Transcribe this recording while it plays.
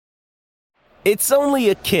It's only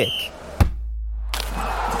a kick,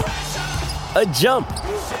 a jump,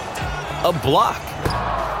 a block.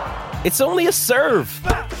 It's only a serve.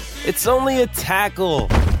 It's only a tackle,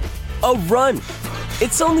 a run.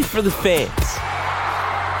 It's only for the fans.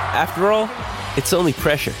 After all, it's only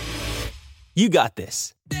pressure. You got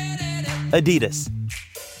this. Adidas.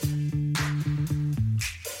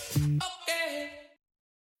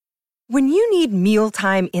 When you need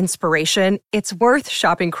mealtime inspiration, it's worth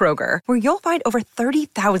shopping Kroger, where you'll find over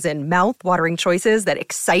 30,000 mouth-watering choices that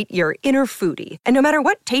excite your inner foodie. And no matter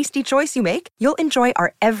what tasty choice you make, you'll enjoy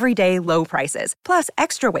our everyday low prices, plus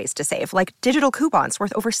extra ways to save, like digital coupons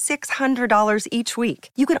worth over $600 each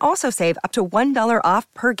week. You can also save up to $1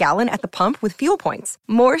 off per gallon at the pump with fuel points.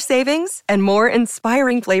 More savings and more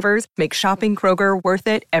inspiring flavors make shopping Kroger worth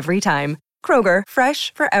it every time. Kroger,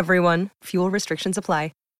 fresh for everyone. Fuel restrictions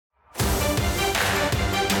apply.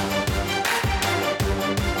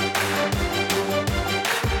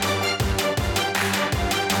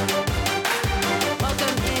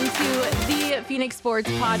 Phoenix Sports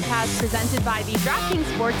Podcast presented by the DraftKings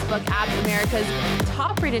Sportsbook app, America's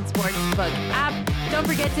top-rated sportsbook app. Don't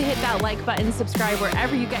forget to hit that like button, subscribe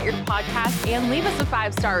wherever you get your podcast, and leave us a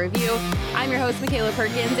 5-star review. I'm your host, Michaela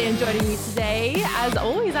Perkins, and joining me today, as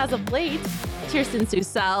always, as of late, Kirsten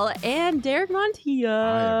Susel and Derek Montilla.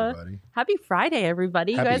 Hi, everybody. Happy Friday,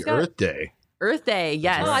 everybody. Happy you guys got Earth Day. Earth Day,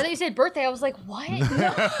 yes. Oh, I thought you said birthday. I was like, what?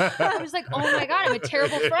 No. I was like, oh my God, I'm a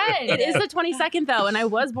terrible friend. It is the 22nd, though, and I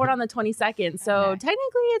was born on the 22nd. So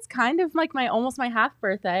technically, it's kind of like almost my half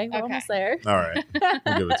birthday. We're almost there. All right.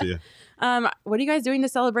 We'll give it to you. What are you guys doing to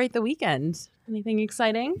celebrate the weekend? Anything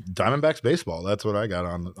exciting? Diamondbacks baseball. That's what I got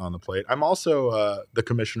on the plate. I'm also the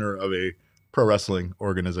commissioner of a pro wrestling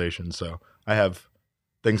organization, so I have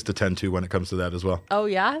things to tend to when it comes to that as well. Oh,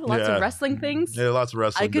 yeah? Lots of wrestling things? Yeah, lots of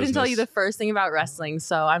wrestling. I couldn't business. tell you the first thing about wrestling,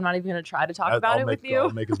 so I'm not even going to try to talk about it with you.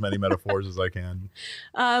 I'll make as many metaphors as I can.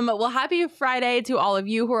 Well, happy Friday to all of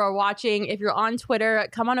you who are watching. If you're on Twitter,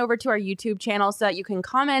 come on over to our YouTube channel so that you can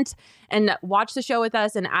comment and watch the show with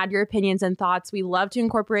us and add your opinions and thoughts. We love to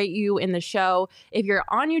incorporate you in the show. If you're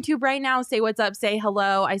on YouTube right now, say what's up, say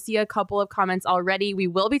hello. I see a couple of comments already. We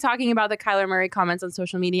will be talking about the Kyler Murray comments on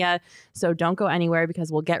social media, so don't go anywhere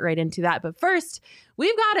because we'll get right into that. But first,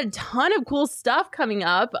 we've got a ton of cool stuff coming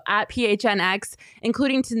up at PHNX,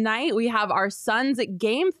 including tonight. We have our Suns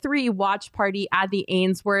Game 3 watch party at the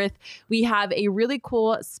Ainsworth. We have a really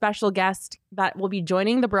cool special guest that will be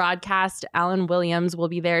joining the broadcast. Alan Williams will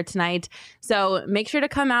be there tonight. So make sure to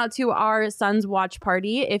come out to our Suns watch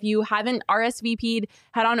party. If you haven't RSVP'd,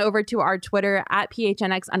 head on over to our Twitter at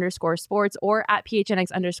PHNX_sports or at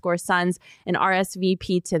PHNX_Suns and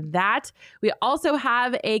RSVP to that. We also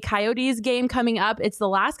have a Coyotes game coming up. It's the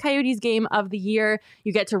last Coyotes game of the year.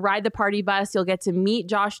 You get to ride the party bus. You'll get to meet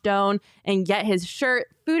Josh Doan and get his shirt.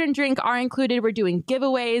 Food and drink are included. We're doing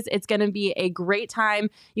giveaways. It's going to be a great time.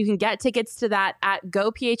 You can get tickets to that at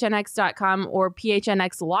gophnx.com or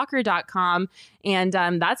phnxlocker.com. And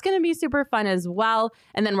that's going to be super fun as well.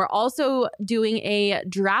 And then we're also doing a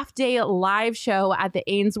draft day live show at the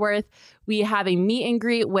Ainsworth. We have a meet and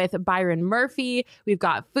greet with Byron Murphy. We've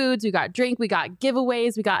got foods, we got drink, we got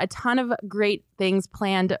giveaways. We got a ton of great things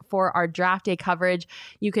planned for our draft day coverage.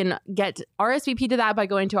 You can get RSVP to that by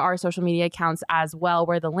going to our social media accounts as well,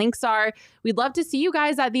 where the links are. We'd love to see you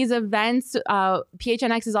guys at these events.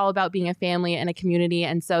 PHNX is all about being a family and a community.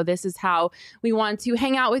 And so this is how we want to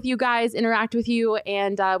hang out with you guys, interact with you,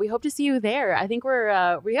 and we hope to see you there. I think we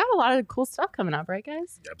have a lot of cool stuff coming up, right,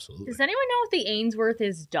 guys? Absolutely. Does anyone know if the Ainsworth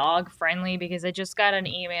is dog friendly? Because I just got an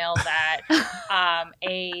email that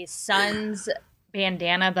a Suns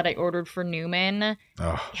bandana that I ordered for Newman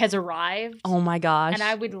has arrived. Oh my gosh. And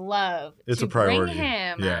I would love it's to a priority. bring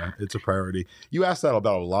him. Yeah, it's a priority. You asked that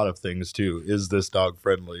about a lot of things too. Is this dog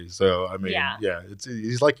friendly? So I mean,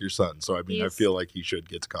 he's like your son. So I mean, I feel like he should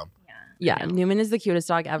get to come. Yeah, Newman is the cutest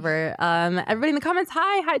dog ever. Everybody in the comments,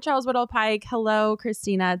 hi Charles Whittle Pike. Hello,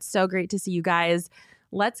 Christina. It's so great to see you guys.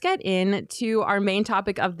 Let's get into our main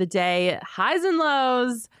topic of the day, highs and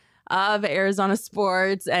lows of Arizona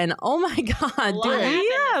sports. And oh my God,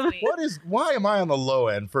 why am I on the low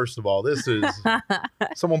end? First of all, this is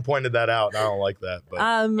someone pointed that out. And I don't like that.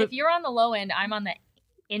 But if you're on the low end, I'm on the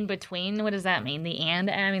in between. What does that mean? The and?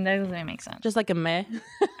 I mean, that doesn't make sense. Just like a meh.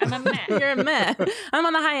 I'm a meh. You're a meh. I'm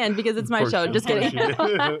on the high end because it's my show. Just kidding. Of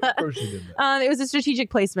course you did that. It was a strategic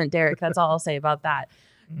placement, Derek. That's all I'll say about that.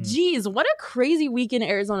 Geez, what a crazy week in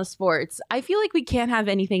Arizona sports. I feel like we can't have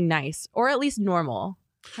anything nice, or at least normal.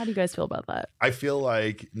 How do you guys feel about that? I feel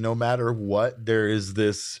like no matter what, there is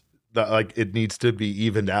this, it needs to be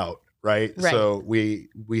evened out, right? So we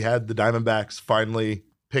had the Diamondbacks finally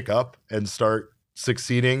pick up and start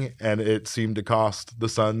succeeding, and it seemed to cost the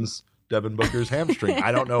Suns Devin Booker's hamstring.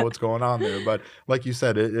 I don't know what's going on there, but like you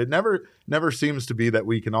said, it never seems to be that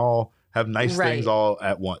we can all have nice things all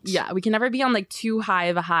at once. Yeah, we can never be on like too high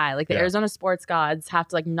of a high. Like the Arizona sports gods have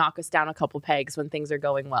to like knock us down a couple pegs when things are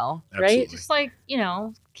going well, Absolutely. right? Just like,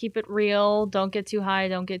 keep it real. Don't get too high.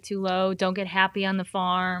 Don't get too low. Don't get happy on the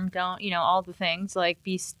farm. Don't, all the things. Like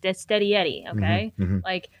be steady Eddie, okay? Mm-hmm.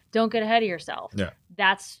 Like don't get ahead of yourself. Yeah.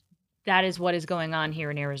 That is what is going on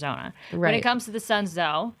here in Arizona. Right. When it comes to the Suns,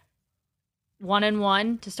 though,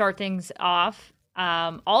 1-1 to start things off.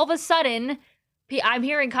 All of a sudden, I'm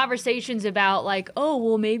hearing conversations about like, oh,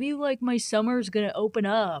 well, maybe like my summer's gonna open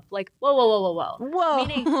up. Like, whoa.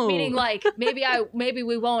 Meaning like maybe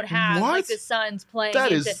we won't have like the Suns playing.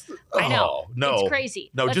 That I know. No, it's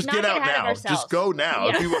crazy. No, Let's just get out now. Just go now.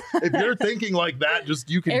 Yeah. If you're thinking like that,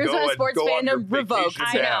 you can Arizona go and sports go on your fandom revoked.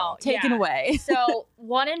 vacation I now. know. Taken away. So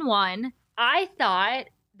 1-1. I thought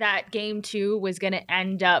that game 2 was going to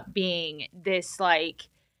end up being this like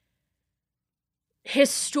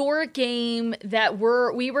historic game that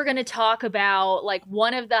we were going to talk about, like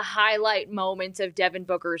one of the highlight moments of Devin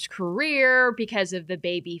Booker's career because of the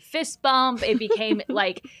baby fist bump. It became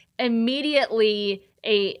like immediately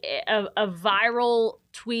a viral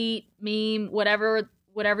tweet, meme, whatever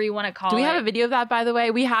you want to call it. Do we have a video of that, by the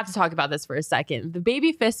way? We have to talk about this for a second. The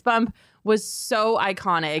baby fist bump was so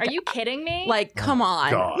iconic. Are you kidding me? Like, come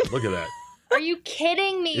on. God, look at that. Are you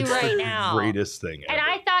kidding me It's right the now? greatest thing ever. And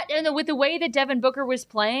I thought, with the way that Devin Booker was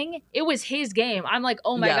playing, it was his game. I'm like,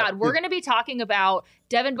 oh my God, we're going to be talking about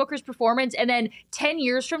Devin Booker's performance. And then 10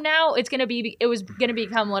 years from now, it was going to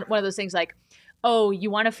become one of those things like, oh,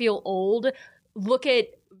 you want to feel old? Look at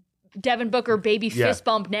Devin Booker baby fist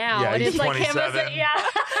bump now. Yeah, and he's it's like him 27,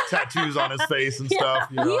 tattoos on his face and stuff.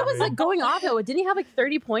 You know He what I was mean? like going off though. Didn't he have like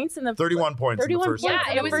 30 points in the 31 points 31 in the first points.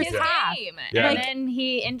 half. Yeah, it was his half. game. Yeah. And then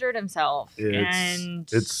he injured himself. And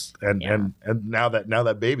now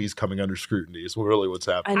that baby's coming under scrutiny is really what's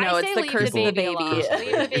happening. I know, it's say the leave curse of the baby. alone. Leave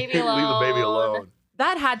the baby alone. Leave the baby alone.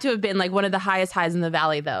 That had to have been like one of the highest highs in the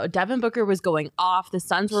valley, though. Devin Booker was going off. The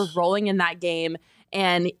Suns were rolling in that game,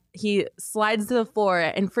 and he slides to the floor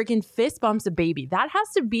and freaking fist bumps a baby. That has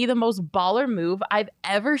to be the most baller move I've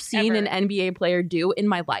ever seen an NBA player do in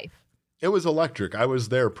my life. It was electric. I was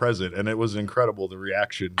there present, and it was incredible, the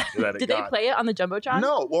reaction that it Did got. they play it on the Jumbotron?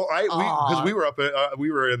 No. Well, because we were up, we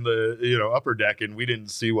were in the upper deck, and we didn't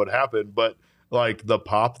see what happened, but like the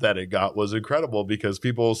pop that it got was incredible because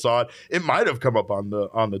people saw it. It might have come up on the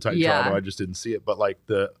Titantron. I just didn't see it. But like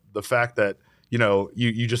the fact that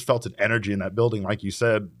you just felt an energy in that building, like you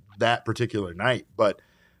said, that particular night. But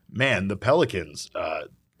man, the Pelicans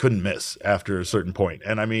couldn't miss after a certain point.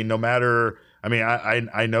 And I mean,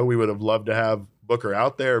 I know we would have loved to have Booker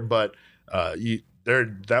out there, but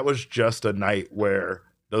that was just a night where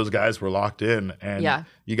those guys were locked in, and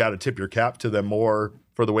you got to tip your cap to them more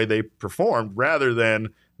for the way they performed rather than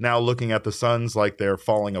now looking at the Suns like they're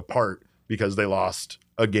falling apart because they lost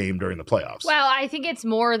a game during the playoffs. Well, I think it's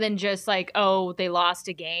more than just like, oh, they lost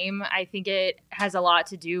a game. I think it has a lot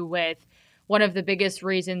to do with one of the biggest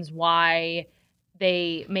reasons why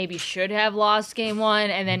they maybe should have lost game 1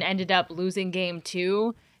 and then ended up losing game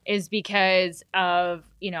 2 is because of,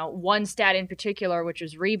 one stat in particular, which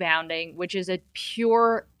is rebounding, which is a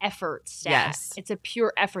pure effort stat. Yes. It's a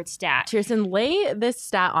pure effort stat. Kirsten, lay this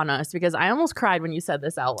stat on us because I almost cried when you said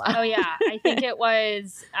this out loud. Oh, yeah. I think it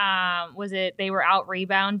was they were out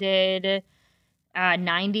rebounded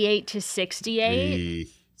 98 to 68.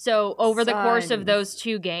 So over the course of those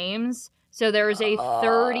 2 games, so there was a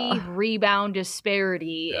 30 rebound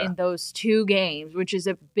disparity in those 2 games, which is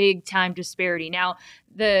a big time disparity. Now,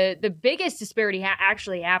 the biggest disparity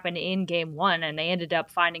actually happened in game 1, and they ended up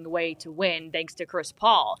finding a way to win thanks to Chris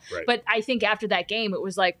Paul. Right. But I think after that game, it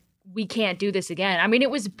was like, we can't do this again. I mean,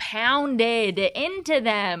 it was pounded into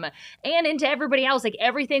them and into everybody else. Like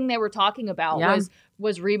everything they were talking about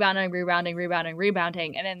was rebounding.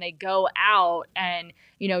 And then they go out and,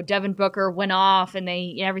 Devin Booker went off and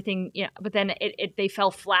but then they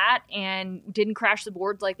fell flat and didn't crash the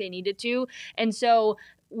boards like they needed to. And so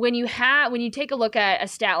when you take a look at a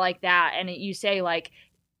stat like that and you say like,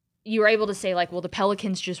 you were able to say like, well, the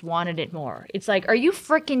Pelicans just wanted it more. It's like, are you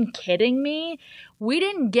freaking kidding me? We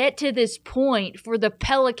didn't get to this point for the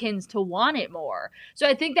Pelicans to want it more. So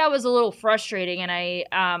I think that was a little frustrating. And I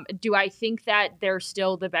think that they're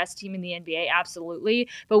still the best team in the NBA? Absolutely.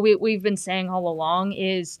 But we've been saying all along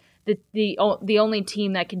is the only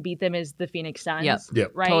team that can beat them is the Phoenix Suns.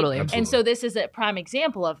 Yep. Right. Totally. Absolutely. And so this is a prime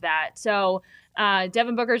example of that. So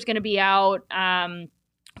Devin Booker's going to be out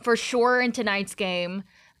for sure in tonight's game.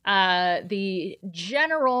 The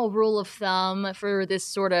general rule of thumb for this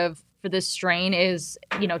strain is,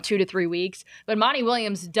 2 to 3 weeks. But Monty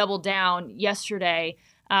Williams doubled down yesterday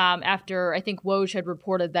after I think Woj had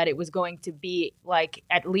reported that it was going to be like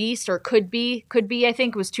at least, or could be, I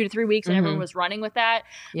think it was 2 to 3 weeks, and everyone was running with that.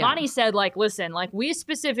 Yeah. Monty said, like, listen, like, we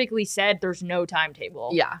specifically said there's no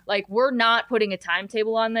timetable. Yeah. Like, we're not putting a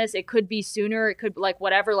timetable on this. It could be sooner. It could, like,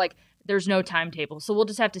 whatever, like, there's no timetable. So we'll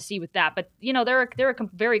just have to see with that. But, they're a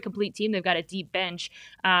very complete team. They've got a deep bench.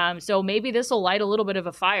 So maybe this will light a little bit of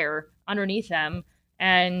a fire underneath them,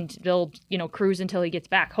 and they'll, cruise until he gets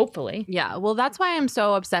back, hopefully. Yeah, well, that's why I'm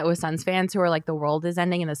so upset with Suns fans who are like, the world is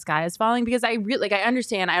ending and the sky is falling, because I really, I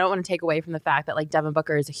understand. I don't want to take away from the fact that, like, Devin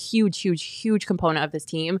Booker is a huge, huge, huge component of this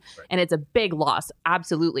team, and it's a big loss,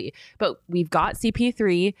 absolutely. But we've got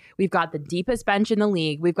CP3, we've got the deepest bench in the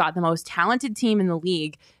league, we've got the most talented team in the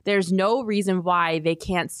league. There's no reason why they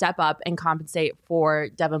can't step up and compensate for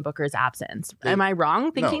Devin Booker's absence. Am I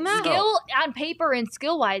wrong thinking that? Skill on paper and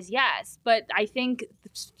skill-wise, yes. But I think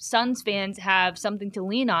Suns fans have something to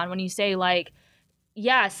lean on when you say, like,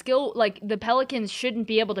 yeah, skill, like, the Pelicans shouldn't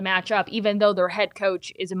be able to match up, even though their head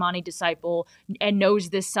coach is Imani Disciple and knows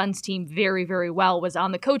this Suns team very, very well, was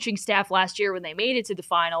on the coaching staff last year when they made it to the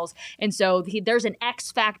finals. And so there's an X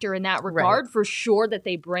factor in that regard for sure that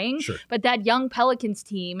they bring. Sure. But that young Pelicans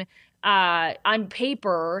team on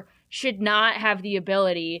paper should not have the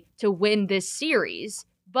ability to win this series.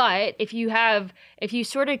 But if you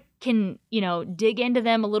sort of can, dig into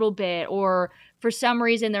them a little bit, or for some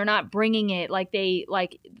reason they're not bringing it like they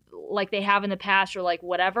have in the past, or like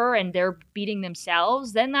whatever, and they're beating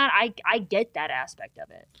themselves, then that I get that aspect of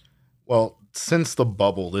it. Well, since the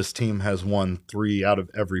bubble, this team has won 3 out of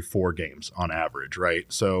every 4 games on average, right?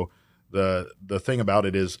 So the thing about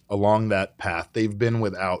it is, along that path, they've been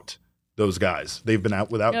without those guys. They've been out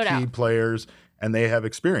without key players, and they have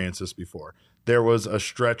experienced this before. There was a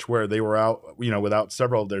stretch where they were out, without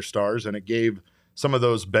several of their stars, and it gave some of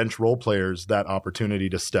those bench role players that opportunity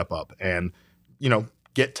to step up and,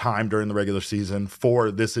 get time during the regular season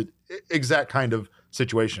for this exact kind of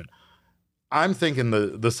situation. I'm thinking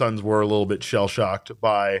the Suns were a little bit shell-shocked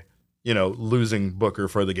by, losing Booker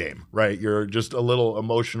for the game, right? You're just a little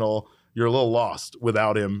emotional. You're a little lost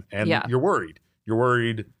without him, and you're worried. You're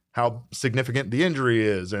worried how significant the injury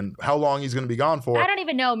is and how long he's going to be gone for. I don't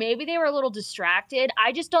even know. Maybe they were a little distracted.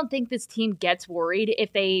 I just don't think this team gets worried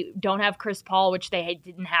if they don't have Chris Paul, which they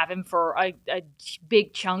didn't have him for a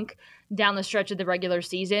big chunk down the stretch of the regular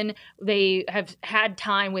season. They have had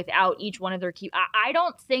time without each one of their key. I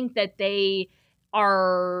don't think that they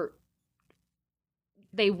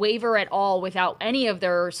waver at all without any of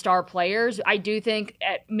their star players. I do think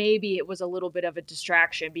maybe it was a little bit of a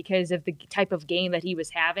distraction because of the type of game that he was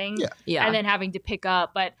having, and then having to pick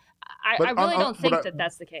up. But I really don't think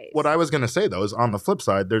that's the case. What I was going to say, though, is on the flip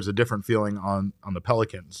side, there's a different feeling on the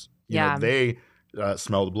Pelicans. They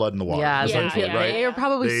smell the blood in the water. Right? They are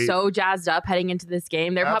probably so jazzed up heading into this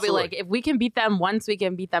game. They're probably like, if we can beat them once, we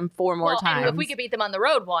can beat them 4 more times. And if we can beat them on the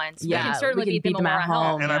road once, we can certainly beat them at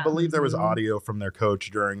home. And I believe there was audio from their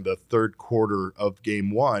coach during the third quarter of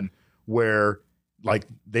game 1 where, like,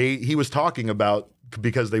 he was talking about,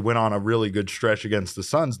 because they went on a really good stretch against the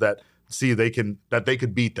Suns, that they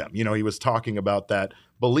could beat them. He was talking about that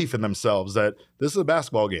belief in themselves, that this is a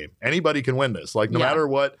basketball game. Anybody can win this. Like, no matter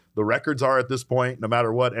what the records are at this point, no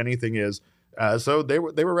matter what anything is. So they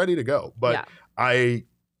were ready to go. But I'm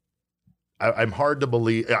hard to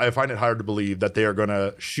believe. I find it hard to believe that they are going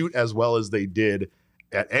to shoot as well as they did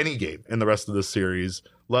at any game in the rest of this series,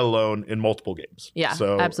 let alone in multiple games. Yeah,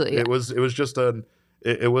 so absolutely. It was just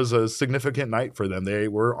it was a significant night for them. They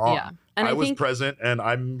were on. Yeah. And I was present, and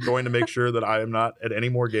I'm going to make sure that I am not at any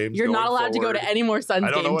more games. You're not allowed to go to any more Suns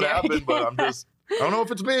games. I don't know what happened, but I don't know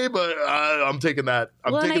if it's me, but I'm taking that.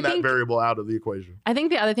 I'm taking that variable out of the equation. I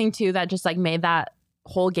think the other thing too that just like made that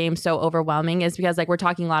whole game so overwhelming is because, like, we're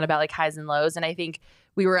talking a lot about like highs and lows, and I think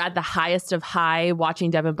we were at the highest of high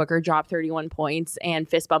watching Devin Booker drop 31 points and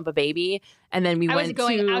fist bump a baby. And then I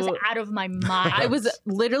was out of my mind. I was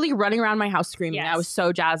literally running around my house screaming. Yes. I was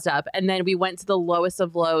so jazzed up. And then we went to the lowest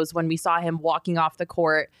of lows when we saw him walking off the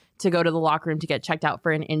court to go to the locker room to get checked out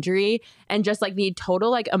for an injury. And just like the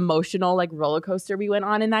total like emotional like roller coaster we went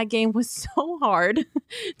on in that game was so hard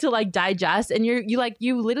to like digest. And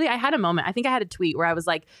you literally, I had a moment. I think I had a tweet where I was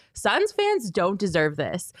like, Suns fans don't deserve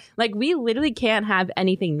this. Like, we literally can't have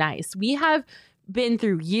anything nice. We have been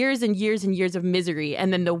through years and years and years of misery.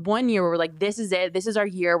 And then the one year where we're like, this is it. This is our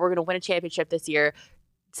year. We're going to win a championship this year.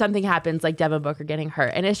 something happens like Devin Booker getting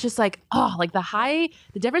hurt. And it's just like, the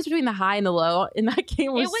difference between the high and the low in that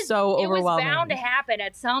game was so overwhelming. It was bound to happen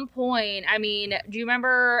at some point. I mean, do you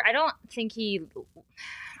remember? I don't think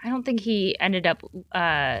he ended up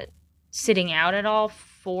sitting out at all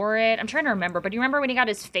for it. I'm trying to remember, but do you remember when he got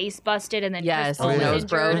his face busted and then his nose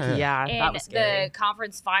broke? Yeah, in that was scary. The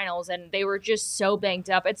conference finals, and they were just so banged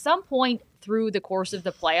up. At some point through the course of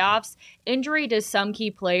the playoffs, injury to some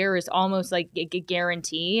key player is almost like a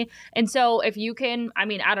guarantee. And so if you can, I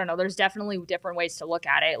mean, I don't know, there's definitely different ways to look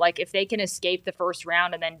at it. Like if they can escape the first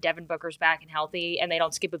round and then Devin Booker's back and healthy and they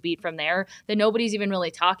don't skip a beat from there, then nobody's even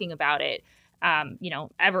really talking about it.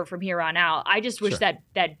 Ever from here on out. I just wish that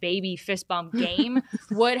baby fist bump game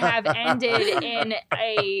would have ended in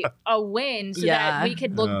a win so that we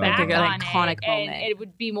could look back on iconic it moment. and it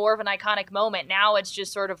would be more of an iconic moment. Now it's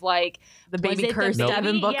just sort of like the baby cursed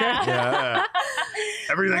Devin Booker. Yeah.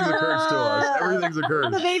 Everything's a curse to us. Everything's a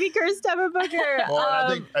curse. The baby cursed Devin Booker.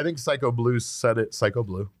 Well, I think Psycho Blue said it. Psycho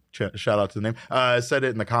Blue. Shout out to the name. Said it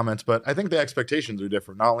in the comments, but I think the expectations are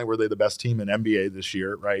different. Not only were they the best team in NBA this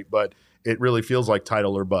year, right, but it really feels like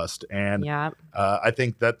title or bust. And I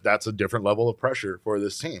think that's a different level of pressure for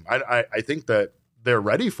this team. I think that they're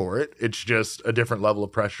ready for it. It's just a different level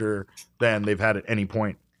of pressure than they've had at any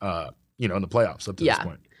point, in the playoffs up to this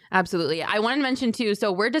point. Absolutely. I want to mention too,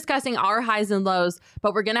 so we're discussing our highs and lows,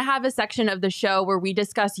 but we're going to have a section of the show where we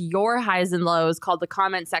discuss your highs and lows called the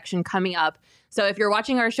comment section coming up. So if you're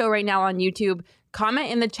watching our show right now on YouTube,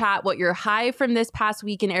 comment in the chat what your high from this past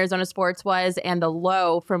week in Arizona sports was and the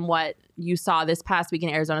low from what you saw this past week in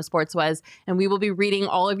Arizona sports was. And we will be reading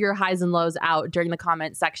all of your highs and lows out during the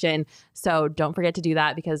comment section. So don't forget to do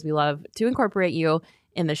that because we love to incorporate you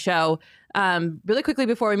in the show. Really quickly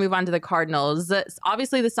before we move on to the Cardinals,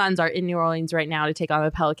 obviously the Suns are in New Orleans right now to take on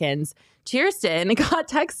the Pelicans. Kirsten got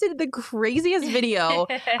texted the craziest video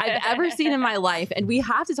I've ever seen in my life. And we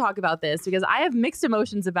have to talk about this because I have mixed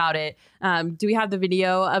emotions about it. Do we have the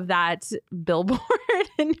video of that billboard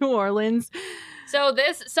in New Orleans? So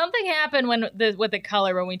something happened with the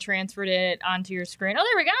color when we transferred it onto your screen. Oh,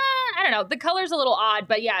 there we go. I don't know. The color's a little odd,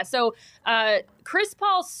 but yeah. So Chris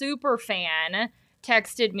Paul super fan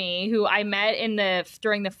texted me, who I met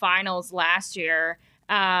during the finals last year.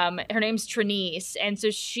 Her name's Trinice, and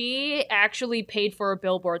so she actually paid for a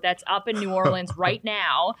billboard that's up in New Orleans right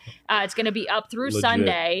now. It's going to be up through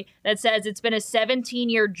Sunday. That says it's been a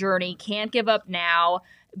 17-year journey. Can't give up now.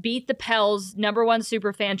 Beat the Pels, #1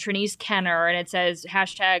 superfan Trinice Kenner, and it says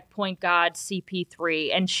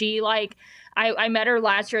 #PointGodCP3. And she I met her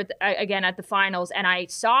last year again at the finals, and I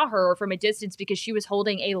saw her from a distance because she was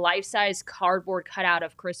holding a life-size cardboard cutout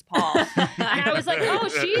of Chris Paul. And I was like, oh,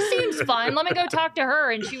 she seems fun. Let me go talk to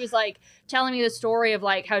her. And she was like telling me the story of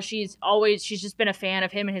like how she's just been a fan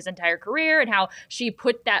of him in his entire career and how she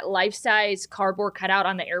put that life-size cardboard cutout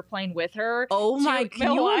on the airplane with her. Oh my,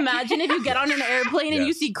 can you imagine if you get on an airplane and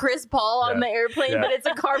you see Chris Paul on the airplane, but it's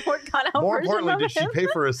a cardboard cutout More version importantly, of did him? she pay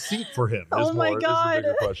for a seat for him? Oh my God. Is the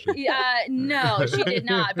bigger question. No, she did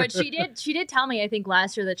not. But she did tell me, I think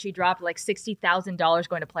last year, that she dropped like $60,000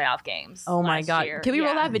 going to playoff games. Oh my God. Year. Can we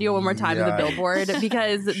roll that video one more time of the billboard?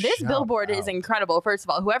 Because this billboard is incredible. First of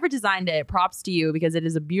all, whoever designed it, props to you because it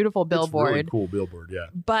is a beautiful billboard. It's really cool billboard, yeah.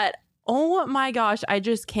 But oh my gosh, I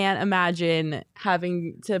just can't imagine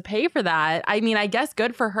having to pay for that. I mean, I guess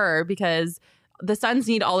good for her because the Suns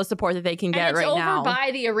need all the support that they can get right now. It's over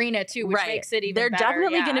by the arena too, which makes it even They're better.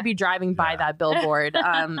 definitely going to be driving by that billboard.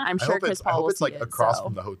 I'm sure Chris Paul will see it. I hope it's like across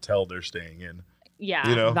from the hotel they're staying in.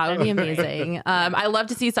 Yeah, that would be amazing. I love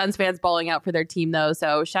to see Suns fans bowling out for their team though.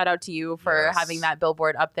 So shout out to you for having that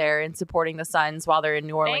billboard up there and supporting the Suns while they're in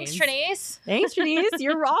New Orleans. Thanks, Trinice.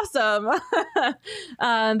 You're awesome.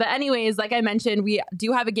 But anyways, like I mentioned, we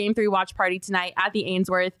do have a Game 3 watch party tonight at the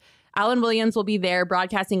Ainsworth. Alan Williams will be there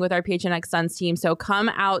broadcasting with our PHNX Suns team. So come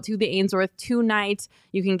out to the Ainsworth tonight.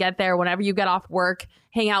 You can get there whenever you get off work,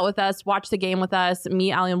 hang out with us, watch the game with us,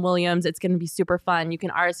 meet Alan Williams. It's going to be super fun. You can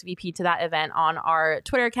RSVP to that event on our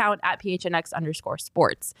Twitter account at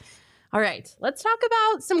PHNX_sports. All right, let's talk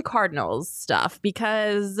about some Cardinals stuff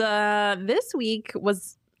because this week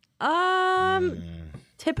was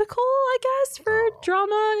typical, I guess, for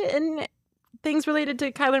drama and things related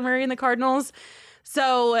to Kyler Murray and the Cardinals.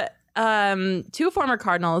 So two former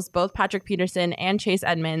Cardinals, both Patrick Peterson and Chase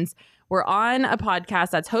Edmonds, were on a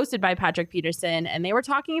podcast that's hosted by Patrick Peterson, and they were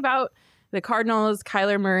talking about the Cardinals,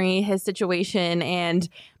 Kyler Murray, his situation, and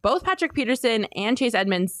both Patrick Peterson and Chase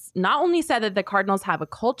Edmonds not only said that the Cardinals have a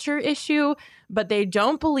culture issue, but they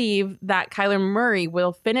don't believe that Kyler Murray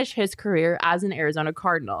will finish his career as an Arizona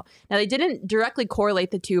Cardinal. Now, they didn't directly correlate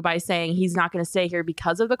the two by saying he's not going to stay here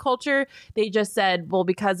because of the culture. They just said, well,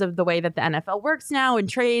 because of the way that the NFL works now and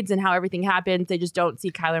trades and how everything happens, they just don't see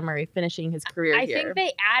Kyler Murray finishing his career here. I think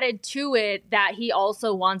they added to it that he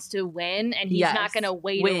also wants to win and he's not going to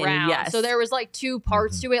wait around. Yes. So there was like two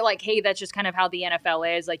parts to it. Like, hey, that's just kind of how the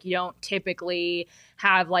NFL is. Like, you don't typically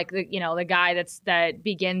have like the guy that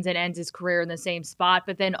begins and ends his career in the same spot.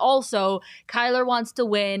 But then also Kyler wants to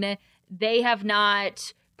win. They have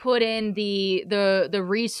not put in the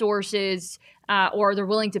resources or they're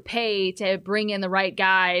willing to pay to bring in the right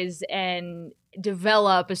guys and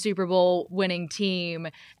develop a Super Bowl winning team,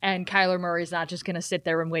 and Kyler Murray's not just going to sit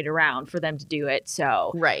there and wait around for them to do it.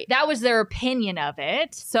 So that was their opinion of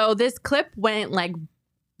it. So this clip went like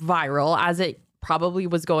viral, as it probably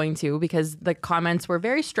was going to, because the comments were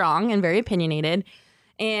very strong and very opinionated,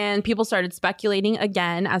 and people started speculating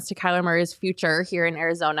again as to Kyler Murray's future here in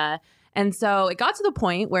Arizona. And so it got to the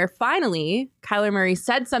point where finally Kyler Murray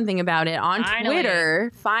said something about it on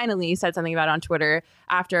Twitter. Finally said something about it on Twitter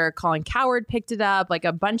after Colin Cowherd picked it up. Like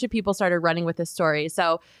a bunch of people started running with this story.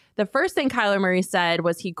 So the first thing Kyler Murray said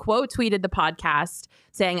was he quote tweeted the podcast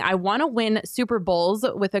saying, "I want to win Super Bowls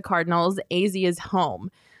with the Cardinals. AZ is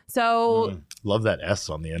home." So love that S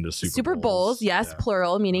on the end of Super Bowls. Yes, yeah.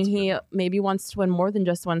 Plural, meaning he maybe wants to win more than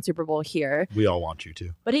just one Super Bowl here. We all want you to.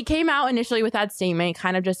 But he came out initially with that statement,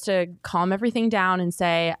 kind of just to calm everything down and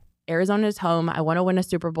say, Arizona's home. I want to win a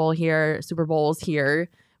Super Bowl here, Super Bowls here.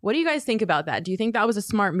 What do you guys think about that? Do you think that was a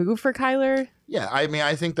smart move for Kyler? Yeah, I mean,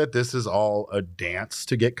 I think that this is all a dance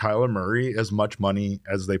to get Kyler Murray as much money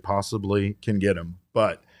as they possibly can get him.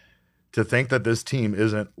 But to think that this team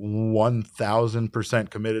isn't 1,000%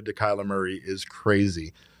 committed to Kyler Murray is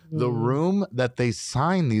crazy. The room that they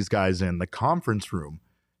sign these guys in, the conference room,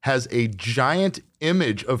 has a giant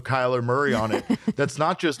image of Kyler Murray on it. That's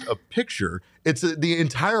not just a picture. It's the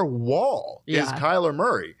entire wall is Kyler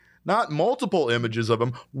Murray. Not multiple images of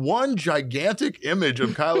him, one gigantic image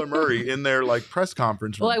of Kyler Murray in their like press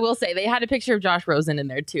conference room. Well, I will say they had a picture of Josh Rosen in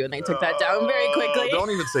there too, and they took that down very quickly.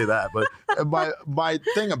 Don't even say that. But my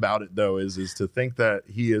thing about it though is to think that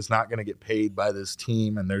he is not going to get paid by this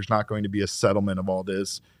team and there's not going to be a settlement of all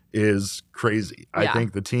this is crazy. Yeah. I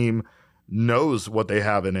think the team knows what they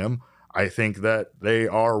have in him. I think that they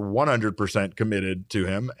are 100% committed to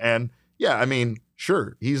him. And yeah, I mean,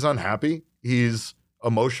 sure, he's unhappy. He's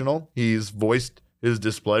emotional. He's voiced his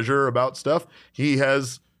displeasure about stuff. He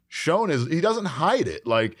has shown he doesn't hide it.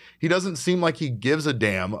 Like, he doesn't seem like he gives a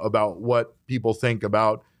damn about what people think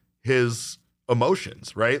about his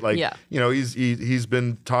emotions, right? Like, you know, he's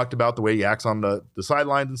been talked about the way he acts on the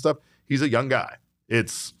sidelines and stuff. He's a young guy.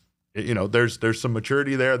 It's, you know, there's some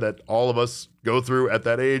maturity there that all of us go through at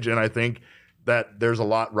that age. And I think that there's a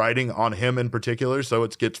lot riding on him in particular. So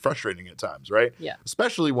it gets frustrating at times, right? Yeah.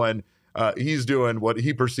 Especially when he's doing what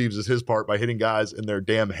he perceives as his part by hitting guys in their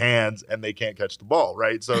damn hands and they can't catch the ball,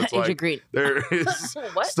 right? So it's like there is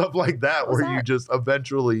stuff like that where you just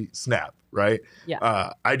eventually snap, right?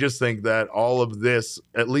 Yeah. I just think that all of this,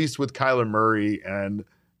 at least with Kyler Murray and,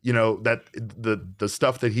 you know, that the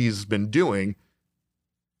stuff that he's been doing,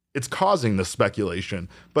 it's causing the speculation,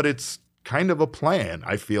 but it's kind of a plan.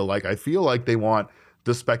 I feel like they want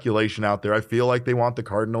the speculation out there. I feel like they want the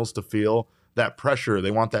Cardinals to feel that pressure.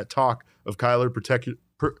 They want that talk of Kyler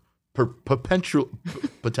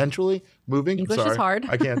potentially moving. English is hard.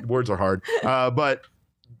 I can't. Words are hard. But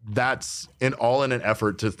that's in an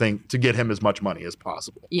effort to get him as much money as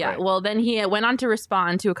possible. Yeah. Right? Well, then he went on to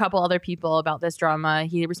respond to a couple other people about this drama.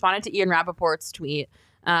 He responded to Ian Rappaport's tweet.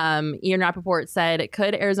 Ian Rappaport said,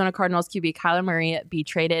 could Arizona Cardinals QB Kyler Murray be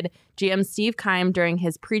traded? GM Steve Keim during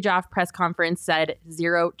his pre-draft press conference said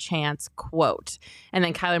 0 chance, quote. And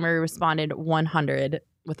then Kyler Murray responded 100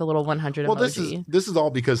 with a little 100 well, emoji. This is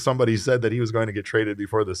all because somebody said that he was going to get traded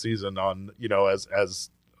before the season on, you know,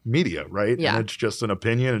 as media, right? Yeah. And it's just an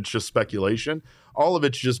opinion. It's just speculation. All of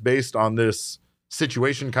it's just based on this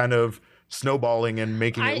situation kind of snowballing and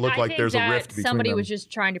making it look like there's a rift between somebody them. was just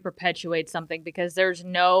trying to perpetuate something because there's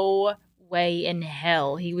no way in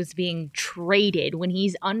hell he was being traded when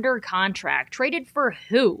he's under contract. Traded for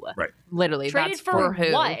who? Right. Literally. Traded that's for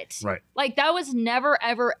who? what? Right. Like that was never,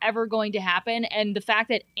 ever, ever going to happen. And the fact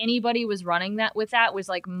that anybody was running that with that was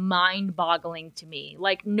like mind-boggling to me.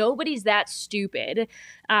 Like nobody's that stupid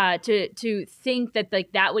to think that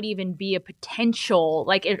like that would even be a potential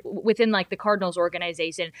within like the Cardinals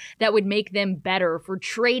organization that would make them better for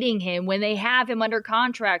trading him when they have him under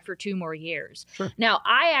contract for 2 more years. Sure. Now,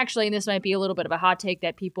 I actually, and this might be a little bit of a hot take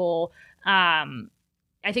that people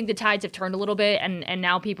I think the tides have turned a little bit, and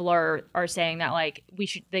now people are saying that like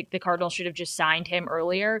the Cardinals should have just signed him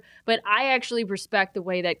earlier. But I actually respect the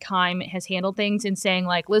way that Keim has handled things in saying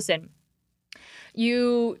like, listen,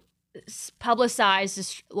 you publicize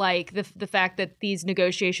this, like the fact that these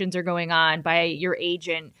negotiations are going on by your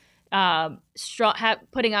agent,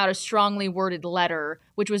 putting out a strongly worded letter,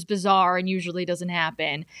 which was bizarre and usually doesn't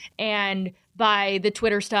happen, and by the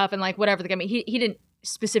Twitter stuff and like whatever. I mean, he didn't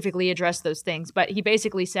specifically address those things, but he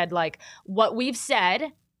basically said like, what we've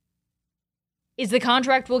said is the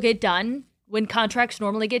contract will get done when contracts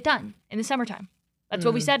normally get done in the summertime. That's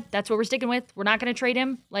what we said. That's what we're sticking with. We're not going to trade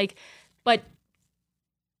him. Like, but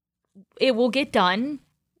it will get done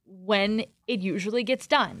when it usually gets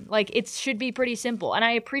done. Like, it should be pretty simple. And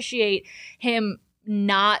I appreciate him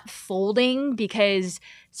not folding because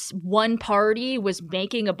one party was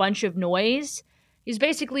making a bunch of noise. He's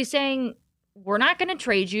basically saying, we're not going to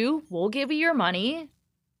trade you. We'll give you your money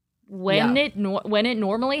when it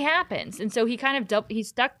normally happens. And so he kind of he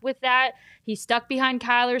stuck with that. He stuck behind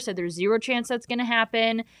Kyler, said there's 0 chance that's going to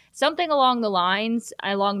happen. Something along the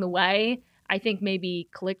way, I think maybe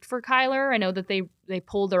clicked for Kyler. I know that they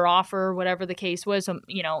pulled their offer, whatever the case was.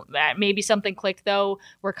 Maybe something clicked though,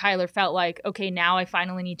 where Kyler felt like, okay, now I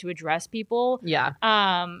finally need to address people. Yeah.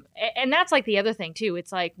 And that's like the other thing too.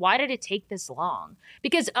 It's like, why did it take this long?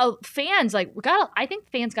 Because fans I think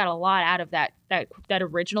fans got a lot out of that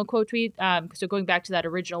original quote tweet. So going back to that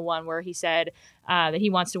original one where he said that he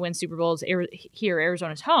wants to win Super Bowls here,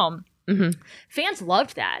 Arizona's home. Mm-hmm. Fans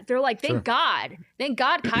loved that. They're like, thank God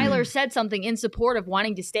Kyler said something in support of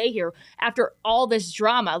wanting to stay here after all this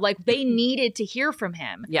drama. Like they needed to hear from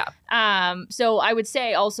him. Yeah. So I would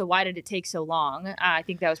say also, why did it take so long? I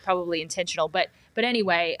think that was probably intentional. But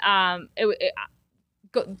anyway, that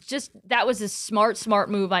was a smart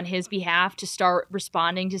move on his behalf to start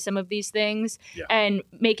responding to some of these things and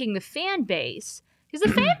making the fan base. Because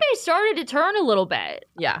the fan base started to turn a little bit.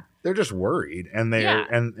 Yeah. They're just worried. And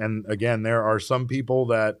and again, there are some people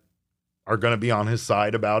that are going to be on his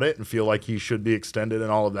side about it and feel like he should be extended and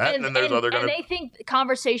all of that. And then there's and they think the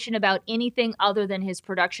conversation about anything other than his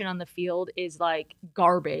production on the field is like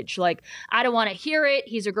garbage. Like, I don't want to hear it.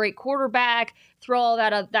 He's a great quarterback. Throw all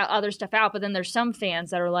that other stuff out. But then there's some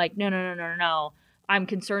fans that are like, no. I'm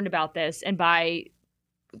concerned about this. And by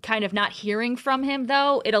kind of not hearing from him,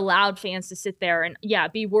 though, it allowed fans to sit there and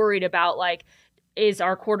be worried about like, is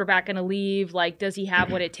our quarterback going to leave? Like, does he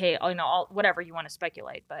have what it takes? Whatever you want to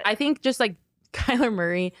speculate. But I think just like Kyler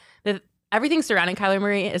Murray, everything surrounding Kyler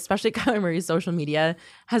Murray, especially Kyler Murray's social media,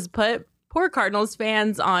 has put poor Cardinals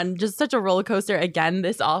fans on just such a roller coaster again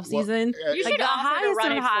this offseason. Well, you should offer to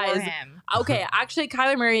run it for him. Okay, actually,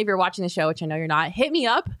 Kyler Murray, if you're watching the show, which I know you're not, hit me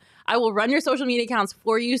up. I will run your social media accounts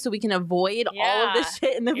for you so we can avoid all of this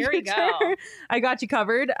shit in the future. Go. I got you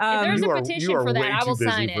covered. If there's a petition for that, I will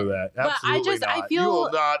sign it. But I feel you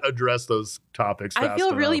will not address those topics fast I feel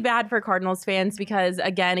enough. really bad for Cardinals fans because,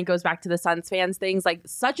 again, it goes back to the Suns fans things. Like,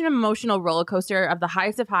 such an emotional roller coaster of the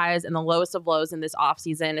highest of highs and the lowest of lows in this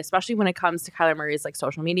offseason, especially when it comes to Kyler Murray's like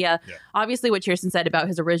social media. Yeah. Obviously, what Kirsten said about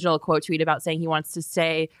his original quote tweet about saying he wants to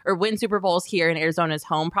stay or win Super Bowls here in Arizona's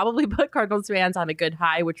home probably put Cardinals fans on a good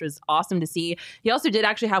high, which was awesome to see. He also did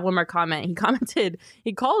actually have one more comment.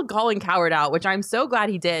 He called Colin Cowherd out, which I'm so glad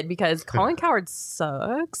he did because Colin Cowherd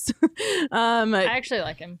sucks. I actually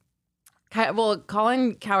like him. Well,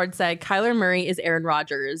 Colin Cowherd said Kyler Murray is Aaron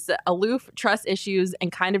Rodgers, aloof, trust issues,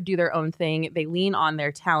 and kind of do their own thing. They lean on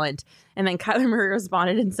their talent. And then Kyler Murray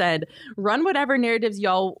responded and said, run whatever narratives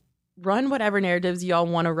y'all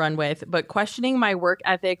want to run with, but questioning my work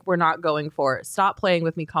ethic, we're not going for. Stop playing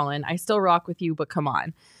with me, Colin. I still rock with you, but come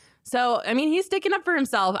on. So, I mean, he's sticking up for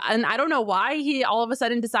himself. And I don't know why he all of a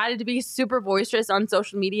sudden decided to be super boisterous on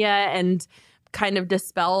social media and kind of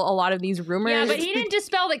dispel a lot of these rumors. Yeah, but he didn't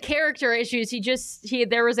dispel the character issues.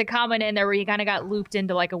 There was a comment in there where he kind of got looped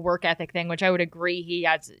into like a work ethic thing, which I would agree he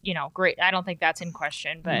has, great. I don't think that's in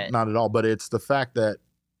question, but not at all. But it's the fact that,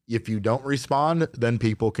 if you don't respond, then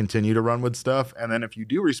people continue to run with stuff. And then if you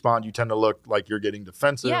do respond, you tend to look like you're getting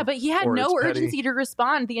defensive. Yeah, but he had no urgency to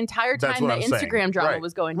respond the entire time the Instagram drama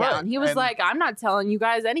was going down. He was like, I'm not telling you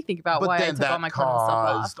guys anything about why I took all my Colonel stuff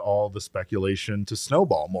off. Caused all the speculation to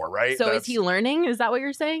snowball more, right? So is he learning? Is that what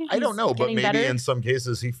you're saying? I don't know, but maybe better? In some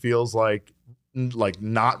cases he feels like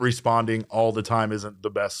not responding all the time isn't the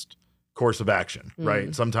best course of action,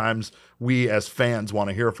 right? Sometimes we as fans want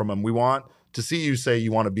to hear from him. We want to see you say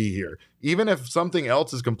you want to be here. Even if something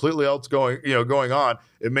else is completely else going on,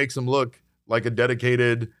 it makes him look like a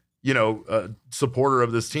dedicated, supporter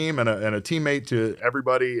of this team and a teammate to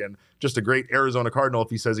everybody and just a great Arizona Cardinal if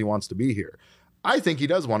he says he wants to be here. I think he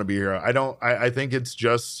does want to be here. I think it's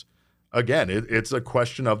just, again, it's a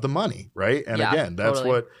question of the money, right? And again, that's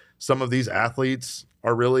what some of these athletes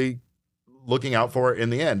are really looking out for in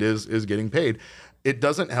the end is getting paid. It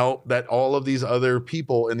doesn't help that all of these other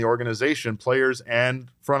people in the organization, players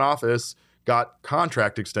and front office, got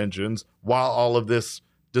contract extensions while all of this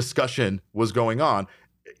discussion was going on.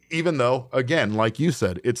 Even though, again, like you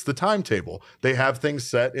said, it's the timetable. They have things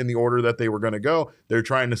set in the order that they were going to go. They're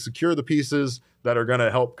trying to secure the pieces that are going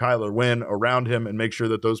to help Kyler win around him and make sure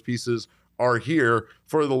that those pieces are here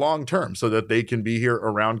for the long term so that they can be here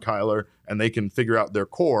around Kyler and they can figure out their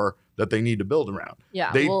core that they need to build around.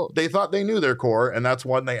 Yeah, they thought they knew their core, and that's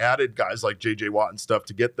when they added guys like J.J. Watt and stuff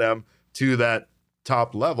to get them to that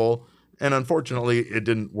top level. And unfortunately, it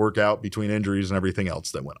didn't work out between injuries and everything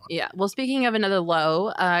else that went on. Yeah. Well, speaking of another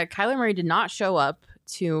low, Kyler Murray did not show up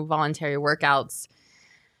to voluntary workouts.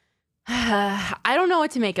 I don't know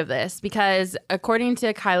what to make of this because according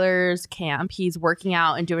to Kyler's camp, he's working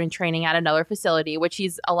out and doing training at another facility, which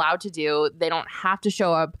he's allowed to do. They don't have to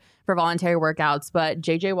show up for voluntary workouts, but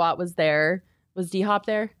JJ Watt was there. Was D-Hop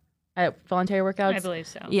there at voluntary workouts? I believe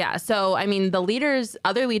so. Yeah. So, I mean,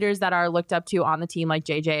 other leaders that are looked up to on the team, like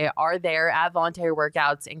JJ, are there at voluntary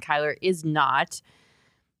workouts, and Kyler is not.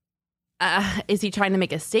 Is he trying to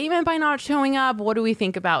make a statement by not showing up? What do we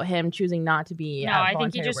think about him choosing not to be? No, I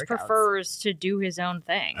think he just prefers to do his own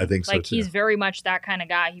thing. I think so too. He's very much that kind of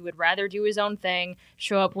guy. He would rather do his own thing,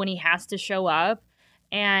 show up when he has to show up,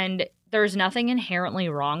 and there's nothing inherently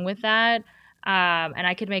wrong with that. And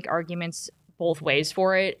I could make arguments both ways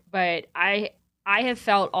for it, but I have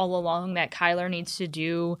felt all along that Kyler needs to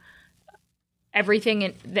do everything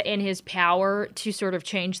in his power to sort of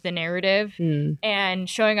change the narrative. And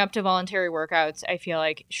showing up to voluntary workouts, I feel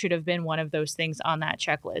like should have been one of those things on that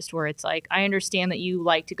checklist where it's like, I understand that you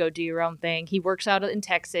like to go do your own thing. He works out in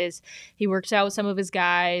Texas. He works out with some of his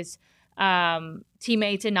guys,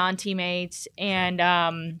 teammates and non-teammates. And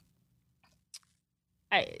I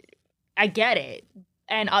get it.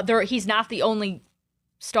 And he's not the only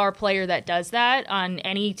star player that does that on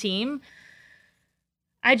any team.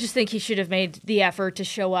 I just think he should have made the effort to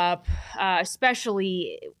show up,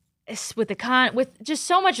 especially with just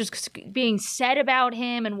so much being said about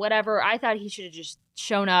him and whatever. I thought he should have just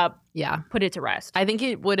shown up, put it to rest. I think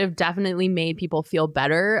it would have definitely made people feel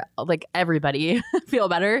better, like everybody feel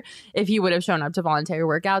better, if he would have shown up to voluntary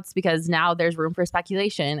workouts, because now there's room for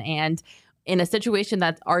speculation. And in a situation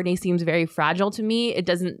that already seems very fragile to me, it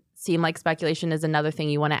doesn't seem like speculation is another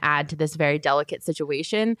thing you want to add to this very delicate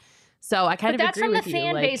situation. So I kind of agree with you. But that's from the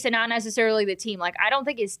fan base and not necessarily the team. Like, I don't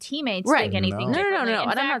think his teammates think anything differently. No.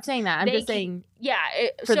 And I'm not saying that. I'm just saying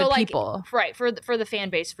for the people. Right, for the fan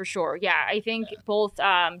base, for sure. Yeah, I think both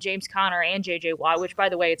James Conner and J.J. Watt, which, by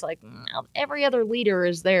the way, it's like every other leader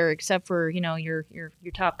is there except for, your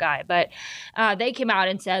top guy. But they came out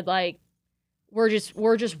and said, like, we're just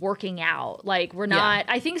working out. Like, we're not.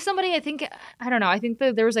 I think I don't know. I think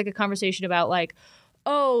that there was like a conversation about like,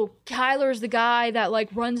 oh, Kyler's the guy that like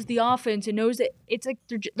runs the offense and knows it. It's like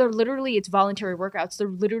they're literally, it's voluntary workouts. They're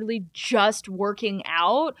literally just working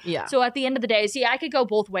out. Yeah. So at the end of the day, I could go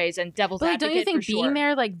both ways and devil's advocate. Don't you think being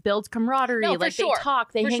there like builds camaraderie? No, like they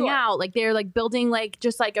talk, they hang out, like they're like building like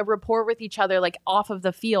just like a rapport with each other, like off of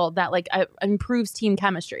the field that like improves team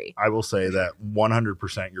chemistry. I will say that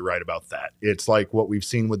 100% you're right about that. It's like what we've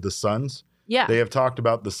seen with the Suns. Yeah. They have talked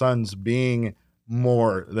about the Suns being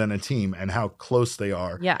more than a team and how close they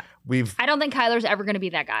are. Yeah. I don't think Kyler's ever going to be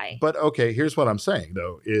that guy. But okay, here's what I'm saying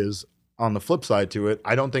though, is on the flip side to it,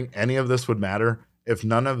 I don't think any of this would matter if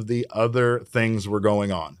none of the other things were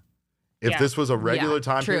going on. If this was a regular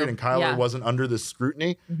time period and Kyler wasn't under this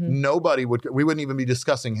scrutiny, we wouldn't even be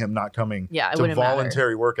discussing him not coming to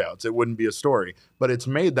voluntary workouts. It wouldn't be a story. But it's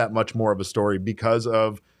made that much more of a story because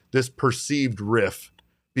of this perceived rift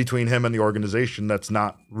between him and the organization that's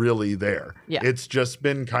not really there. Yeah. It's just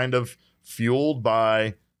been kind of fueled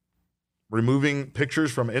by removing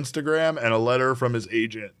pictures from Instagram and a letter from his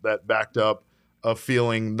agent that backed up a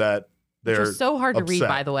feeling that they're just so hard upset. to read,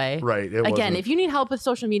 by the way. Right. Again, if you need help with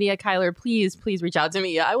social media, Kyler, please reach out to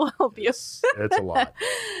me. I will help you. It's a lot.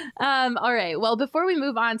 All right. Well, before we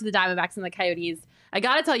move on to the Diamondbacks and the Coyotes, I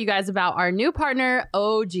got to tell you guys about our new partner,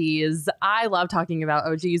 OGs. I love talking about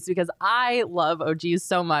OGs because I love OGs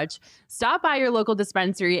so much. Stop by your local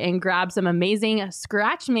dispensary and grab some amazing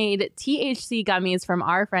scratch-made THC gummies from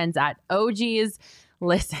our friends at OGs.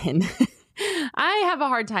 Listen, I have a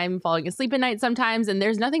hard time falling asleep at night sometimes, and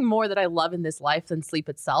there's nothing more that I love in this life than sleep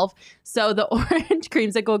itself. So the orange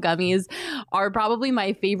creamsicle gummies are probably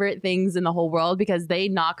my favorite things in the whole world because they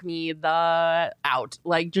knock me out,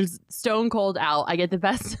 like just stone cold out. I get the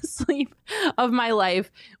best sleep of my life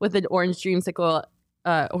with an orange creamsicle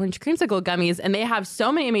gummies, and they have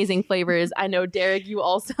so many amazing flavors. I know, Derek, you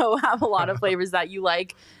also have a lot of flavors that you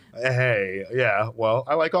like. Hey, yeah. Well,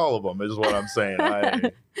 I like all of them is what I'm saying.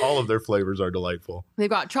 All of their flavors are delightful. They've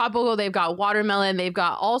got tropical, they've got watermelon, they've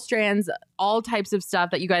got all strands, all types of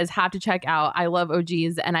stuff that you guys have to check out. I love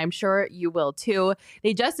OGs, and I'm sure you will too.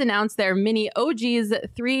 They just announced their mini OGs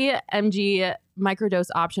 3 mg microdose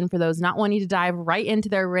option for those not wanting to dive right into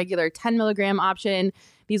their regular 10 milligram option.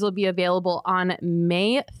 These will be available on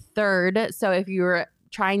May 3rd. So if you're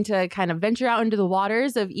trying to kind of venture out into the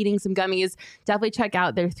waters of eating some gummies, definitely check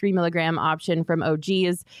out their 3 milligram option from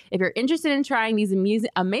OGs. If you're interested in trying these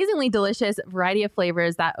amazingly delicious variety of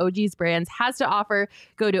flavors that OGs Brands has to offer,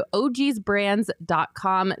 go to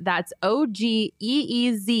ogsbrands.com. That's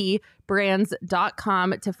OGEEZ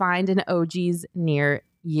brands.com to find an OGs near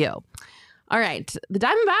you. All right, the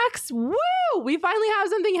Diamondbacks, woo! We finally have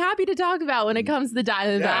something happy to talk about when it comes to the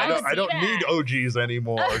Diamondbacks. Yeah, I don't need OGs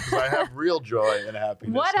anymore because I have real joy and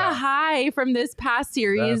happiness. What a high from this past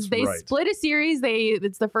series. They split a series.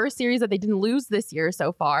 It's the first series that they didn't lose this year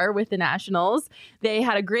so far with the Nationals. They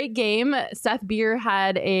had a great game. Seth Beer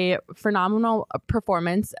had a phenomenal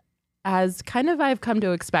performance, as kind of I've come to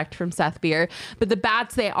expect from Seth Beer. But the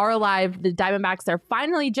bats, they are alive. The Diamondbacks are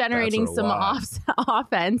finally generating some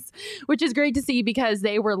offense, which is great to see because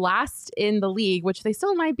they were last in the league, which they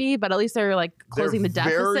still might be, but at least they're like closing the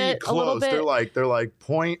deficit a little bit. They're like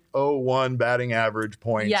 0.01 batting average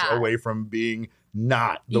points away from being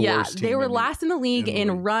not the worst team. They were last in the league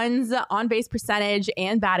in runs, on base percentage,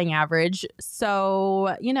 and batting average.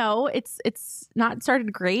 So, it's not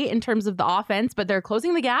started great in terms of the offense, but they're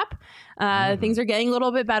closing the gap. Things are getting a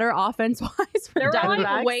little bit better offense-wise for the Diamondbacks. There were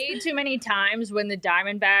like way too many times when the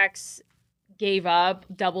Diamondbacks gave up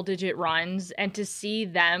double-digit runs, and to see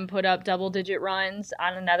them put up double-digit runs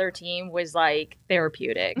on another team was like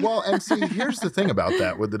therapeutic. Well, and see, here's the thing about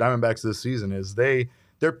that with the Diamondbacks this season is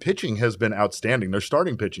their pitching has been outstanding. Their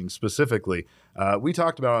starting pitching specifically. We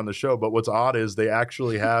talked about it on the show, but what's odd is they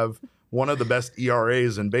actually have one of the best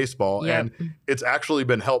ERAs in baseball. Yep. And it's actually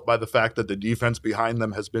been helped by the fact that the defense behind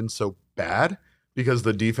them has been so bad because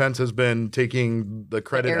the defense has been taking the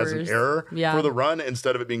credit as an error for the run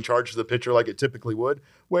instead of it being charged to the pitcher like it typically would,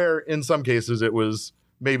 where in some cases it was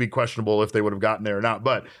maybe questionable if they would have gotten there or not,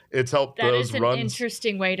 but it's helped those runs. That is an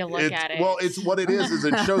interesting way to look at it. Well, it's what it is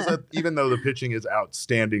it shows that even though the pitching is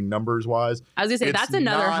outstanding numbers-wise. I was going to say, that's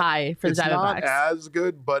another high for the Diamondbacks. It's not as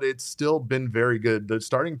good, but it's still been very good. The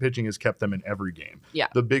starting pitching has kept them in every game. Yeah.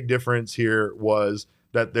 The big difference here was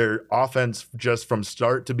that their offense just from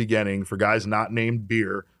start to beginning for guys not named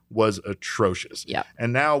Beer was atrocious. Yeah.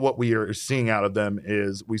 And now what we are seeing out of them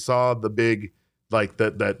is we saw the big like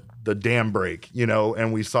the dam break,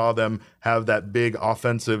 and we saw them have that big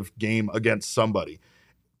offensive game against somebody.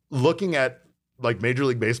 Looking at like Major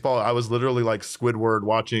League Baseball, I was literally like Squidward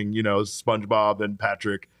watching, SpongeBob and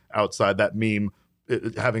Patrick outside that meme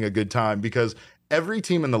having a good time because every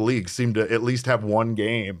team in the league seemed to at least have one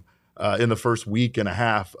game in the first week and a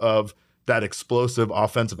half of that explosive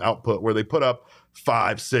offensive output where they put up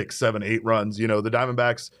 5, 6, 7, 8 runs. The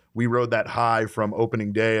Diamondbacks, we rode that high from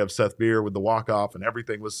opening day of Seth Beer with the walk-off and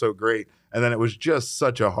everything was so great. And then it was just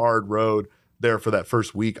such a hard road there for that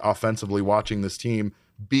first week offensively watching this team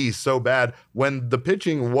be so bad when the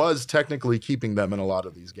pitching was technically keeping them in a lot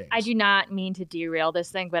of these games. I do not mean to derail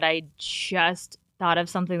this thing, but I just thought of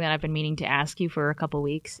something that I've been meaning to ask you for a couple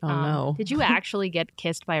weeks. Oh, no. Did you actually get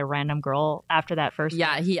kissed by a random girl after that first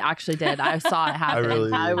Yeah, game? he actually did. I saw it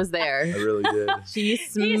happen. I was there. I really did. She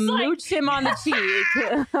smooched him on the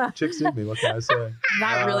cheek. Chicks did me. What can I say?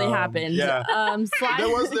 That really happened. Yeah.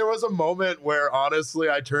 There was a moment where honestly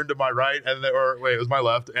I turned to my right and it was my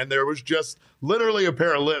left, and there was just literally a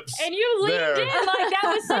pair of lips. And you leaned in like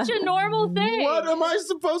that was such a normal thing. What am I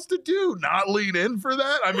supposed to do? Not lean in for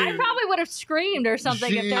that? I mean, I probably would have screamed or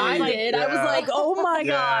something if there was like. I was like, oh my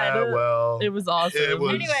God. Well, it was awesome.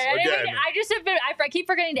 Anyway, I keep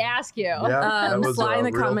forgetting to ask you. Sly in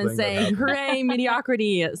the comments saying, hooray,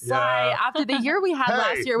 mediocrity. Sly, after the year we had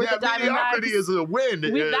last year with the Diamondbacks. Mediocrity is a win.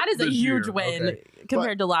 That is a huge win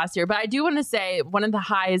compared to last year. But I do want to say one of the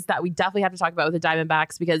highs that we definitely have to talk about with the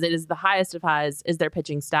Diamondbacks, because it is the highest of highs, is their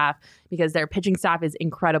pitching staff, because their pitching staff is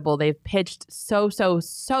incredible. They've pitched so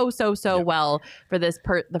well for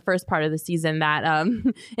the first part of the season that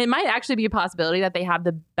it might actually be a possibility that they have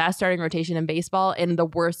the best starting rotation in baseball and the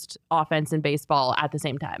worst offense in baseball at the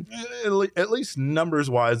same time. At least numbers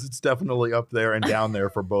wise, it's definitely up there and down there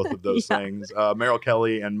for both of those things. Merrill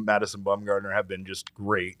Kelly and Madison Bumgarner have been just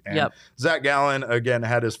great. And Zach Gallen, again,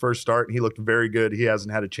 had his first start and he looked very good. He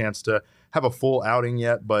hasn't had a chance to have a full outing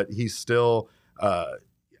yet, but he's still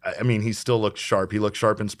he still looks sharp. He looked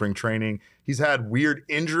sharp in spring training. He's had weird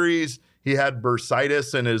injuries. He had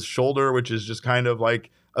bursitis in his shoulder, which is just kind of like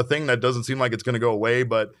a thing that doesn't seem like it's going to go away,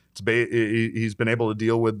 but he's been able to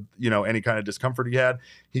deal with, any kind of discomfort he had.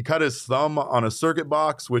 He cut his thumb on a circuit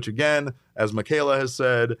box, which again, as Michaela has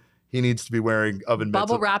said, he needs to be wearing oven mitts.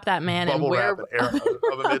 Bubble wrap that man and wear oven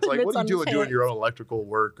mitts. Like, what are you doing doing your own electrical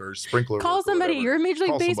work or sprinkler work? Call somebody. You're a Major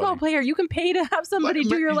League Baseball player. You can pay to have somebody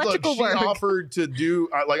do your electrical work. She offered to do,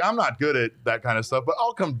 I'm not good at that kind of stuff, but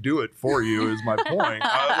I'll come do it for you is my point.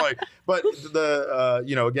 But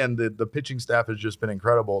the pitching staff has just been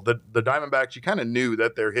incredible. The Diamondbacks, you kind of knew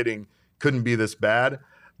that their hitting couldn't be this bad,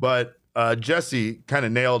 but Jesse kind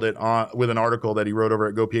of nailed it with an article that he wrote over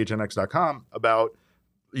at GoPHNX.com about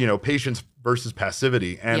patience versus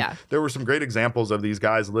passivity. And there were some great examples of these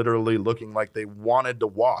guys literally looking like they wanted to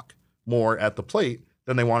walk more at the plate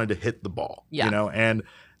than they wanted to hit the ball, and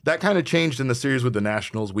that kind of changed in the series with the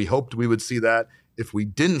Nationals. We hoped we would see that. If we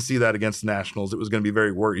didn't see that against the Nationals, it was going to be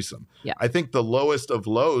very worrisome. Yeah. I think the lowest of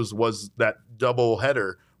lows was that double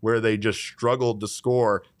header where they just struggled to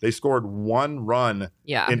score. They scored one run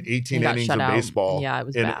in 18 innings of baseball it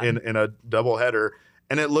was bad. in a double header.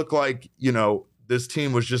 And it looked like, this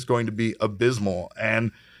team was just going to be abysmal.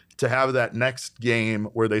 And to have that next game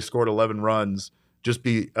where they scored 11 runs just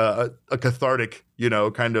be a cathartic,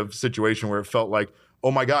 kind of situation where it felt like,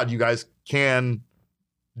 oh my God, you guys can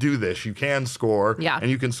do this. You can score.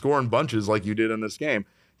 And you can score in bunches like you did in this game.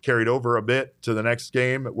 Carried over a bit to the next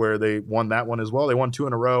game where they won that one as well. They won 2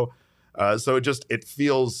 in a row. So it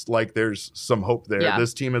feels like there's some hope there. Yeah.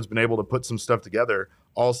 This team has been able to put some stuff together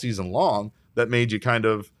all season long that made you kind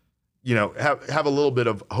of, have a little bit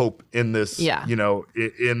of hope in this,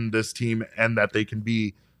 in this team, and that they can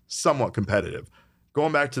be somewhat competitive.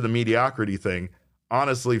 Going back to the mediocrity thing,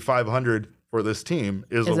 honestly, 500 for this team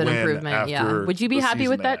is a an win improvement. After would you be happy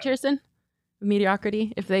with that, Kirsten?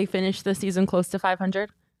 Mediocrity if they finish the season close to 500?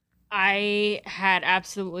 I had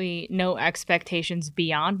absolutely no expectations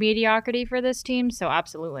beyond mediocrity for this team, so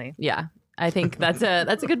absolutely. Yeah. I think that's a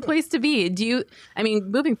good place to be.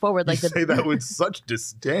 Moving forward, you say that with such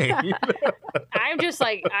disdain. I am just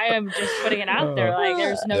putting it out there. Like,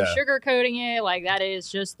 there's no sugarcoating it. Like, that is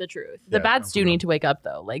just the truth. The bats do need to wake up,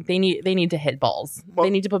 though. Like, they need to hit balls. They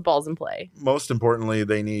need to put balls in play. Most importantly,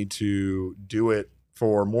 they need to do it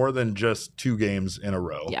for more than just 2 games in a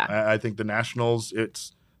row. Yeah. I think the Nationals,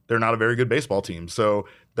 they're not a very good baseball team. So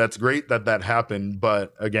that's great that happened.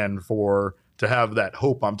 But again, to have that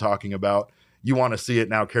hope I'm talking about, you want to see it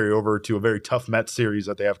now carry over to a very tough Mets series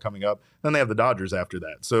that they have coming up. Then they have the Dodgers after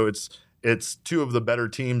that. So it's 2 of the better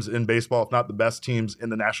teams in baseball, if not the best teams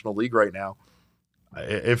in the National League right now.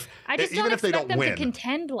 Even if they don't win, to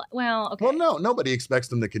contend. Well, okay. Well, no, nobody expects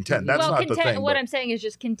them to contend. That's not the thing. What I'm saying is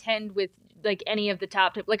just contend with like any of the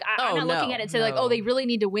top. Like I'm not looking at it and say like, oh, they really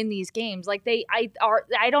need to win these games. Like I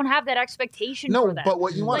don't have that expectation. No, for them. But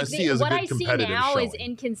what you want to see is a good competitive What I see now showing. is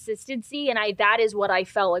inconsistency, and that is what I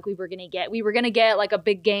felt like we were gonna get. We were gonna get like a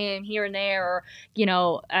big game here and there, or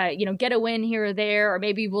get a win here or there, or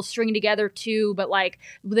maybe we'll string together 2. But like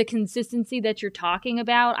the consistency that you're talking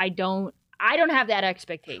about, I don't have that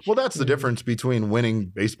expectation. Well, that's the difference between winning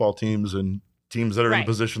baseball teams and teams that are in the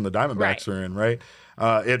position the Diamondbacks are in, right?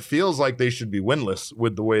 It feels like they should be winless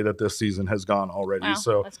with the way that this season has gone already. Wow,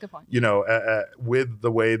 so that's a good point. With the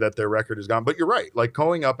way that their record has gone. But you're right. Like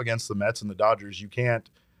going up against the Mets and the Dodgers, you can't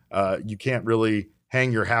really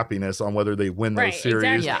hang your happiness on whether they win those series.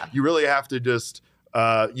 Exactly. Yeah. You really have to just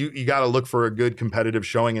you got to look for a good competitive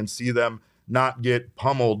showing and see them not get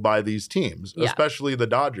pummeled by these teams, especially the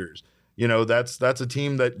Dodgers. That's a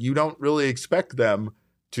team that you don't really expect them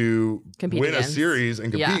to win a series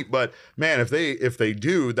and compete. Yeah. But man, if they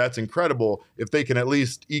do, that's incredible. If they can at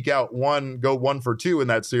least eke out go 1 for 2 in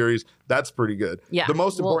that series, that's pretty good. Yeah. The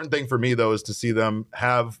most important thing for me though is to see them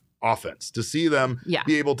have offense, to see them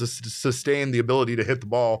be able to sustain the ability to hit the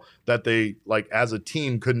ball that they, like, as a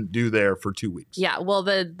team couldn't do there for 2 weeks. Yeah, well,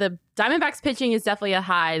 the Diamondbacks pitching is definitely a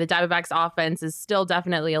high. The Diamondbacks offense is still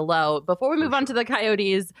definitely a low. Before we move on to the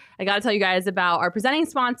Coyotes, I got to tell you guys about our presenting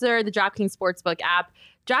sponsor, the DraftKings Sportsbook app.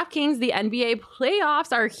 DraftKings, the NBA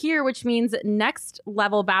playoffs are here, which means next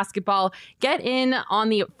level basketball. Get in on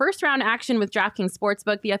the first round action with DraftKings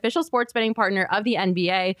Sportsbook, the official sports betting partner of the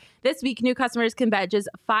NBA. This week, new customers can bet just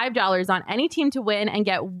 $5 on any team to win and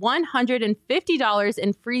get $150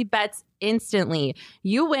 in free bets instantly.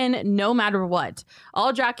 You win no matter what.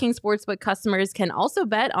 All DraftKings Sportsbook customers can also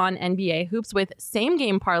bet on NBA hoops with same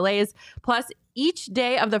game parlays. Plus, each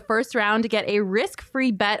day of the first round, get a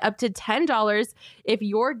risk-free bet up to $10 if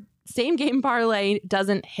your same game parlay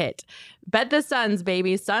doesn't hit. Bet the Suns,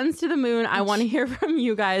 baby. Suns to the moon. I want to hear from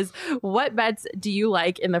you guys. What bets do you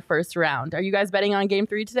like in the first round? Are you guys betting on game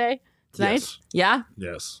 3 tonight? Yes. Yeah?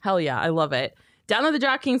 Yes. Hell yeah. I love it. Download the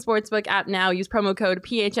DraftKings Sportsbook app now. Use promo code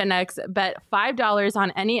PHNX. Bet $5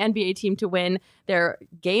 on any NBA team to win their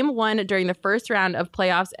game 1 during the first round of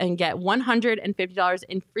playoffs and get $150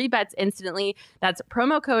 in free bets instantly. That's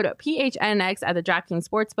promo code PHNX at the DraftKings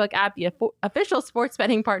Sportsbook app, the official sports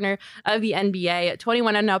betting partner of the NBA.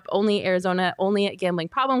 21 and up only, Arizona only. Gambling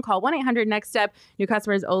problem? Call 1-800-NEXT-STEP. New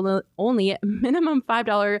customers only. Minimum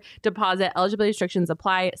 $5 deposit. Eligibility restrictions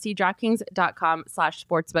apply. See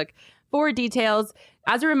DraftKings.com/sportsbook for details.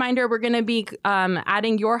 As a reminder, we're going to be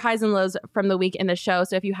adding your highs and lows from the week in the show.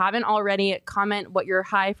 So if you haven't already, comment what your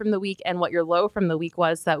high from the week and what your low from the week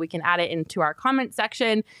was so that we can add it into our comment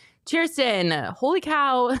section. Kirsten, holy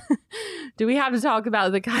cow. Do we have to talk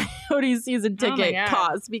about the Coyotes season ticket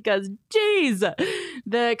cost? Because, geez,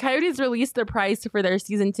 the Coyotes released the price for their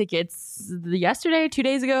season tickets yesterday, 2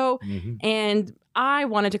 days ago, and I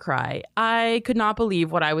wanted to cry. I could not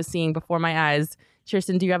believe what I was seeing before my eyes.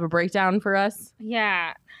 Kirsten, do you have a breakdown for us?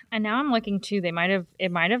 Yeah. And now I'm looking too. We might have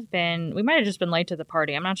just been late to the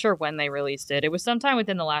party. I'm not sure when they released it. It was sometime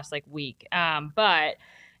within the last week. But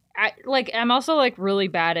I'm also really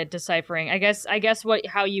bad at deciphering. I guess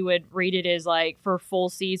how you would read it is for full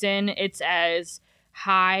season, it's as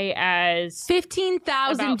high as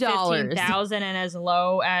 $15,000, $15,000, and as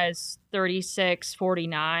low as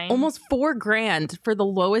 $36.49. Almost $4,000 for the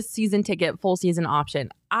lowest season ticket full season option.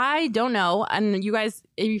 I don't know. And you guys,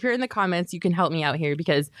 if you're in the comments, you can help me out here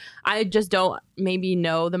because I just don't maybe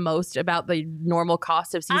know the most about the normal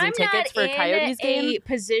cost of season tickets for a Coyotes game. I'm not in a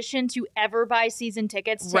position to ever buy season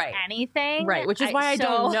tickets to anything. Right, which is why I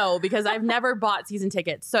don't know because I've never bought season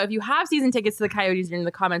tickets. So if you have season tickets to the Coyotes in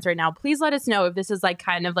the comments right now, please let us know if this is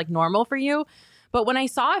kind of normal for you. But when I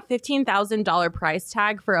saw a $15,000 price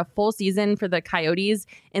tag for a full season for the Coyotes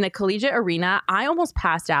in a collegiate arena, I almost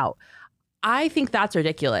passed out. I think that's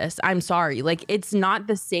ridiculous. I'm sorry. It's not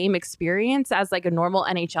the same experience as a normal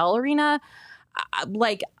NHL arena.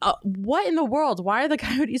 What in the world? Why are the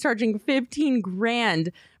Coyotes charging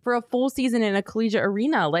 $15,000 for a full season in a collegiate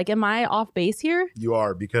arena? Am I off base here? You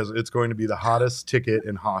are, because it's going to be the hottest ticket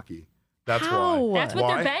in hockey. That's How? why. That's what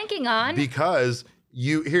they're banking on. Because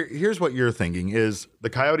here's what you're thinking is the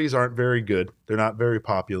Coyotes aren't very good. They're not very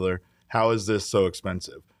popular. How is this so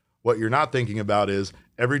expensive? What you're not thinking about is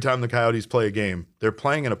every time the Coyotes play a game, they're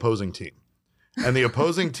playing an opposing team. And the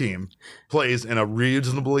opposing team plays in a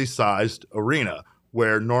reasonably sized arena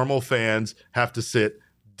where normal fans have to sit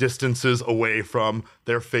distances away from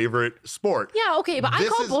their favorite sport. Yeah, okay, but I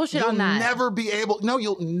call bullshit on that. You'll never be able to see a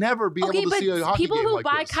hockey game like this. People who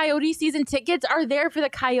buy Coyote season tickets are there for the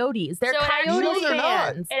Coyotes. They're Coyote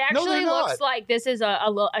fans. It actually looks like this is a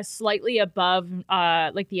slightly above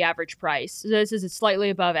the average price. So this is slightly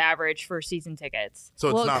above average for season tickets. So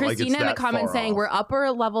it's not Christina in the comments saying we're upper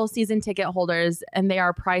level season ticket holders and they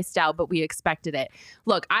are priced out, but we expected it.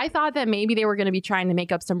 Look, I thought that maybe they were going to be trying to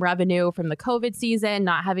make up some revenue from the COVID season,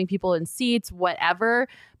 not having people in seats, whatever.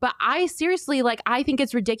 But I seriously, I think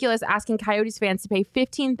it's ridiculous asking Coyotes fans to pay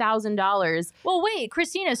 $15,000. Well, wait,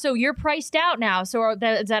 Christina, so you're priced out now. So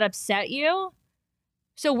does that upset you?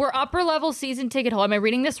 So we're upper level season ticket holders. Am I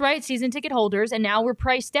reading this right? Season ticket holders, and now we're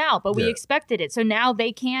priced out, but we expected it. So now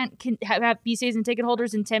they can't be season ticket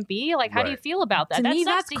holders in Tempe. How do you feel about that? To me,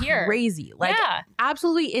 sucks that's to hear. Crazy.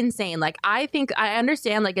 Absolutely insane. I think I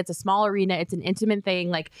understand. It's a small arena. It's an intimate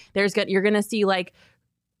thing. You're gonna see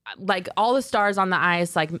all the stars on the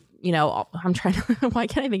ice, I'm trying to, why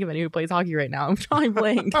can't I think of anyone who plays hockey right now? I'm trying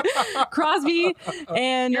blank. Crosby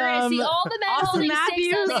and you're gonna see all the men Austin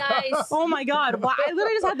Matthews on the ice. Oh my God. Well, I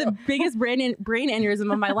literally just had the biggest brain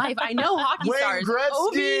aneurysm of my life. I know hockey Wayne stars.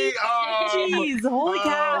 Gretzky. Jeez, holy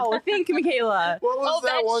cow. think, Michaela? What was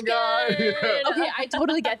that one guy? Okay, I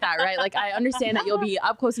totally get that, right? Like, I understand that you'll be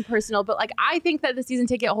up close and personal, but like, I think that the season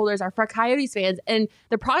ticket holders are for Coyotes fans, and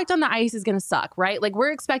the product on the ice is going to suck, right? Like,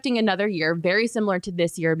 we're expecting another year very similar to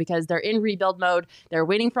this year because they're in rebuild mode. They're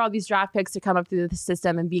waiting for all these draft picks to come up through the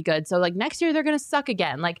system and be good. So like next year, they're going to suck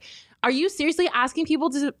again. Like, are you seriously asking people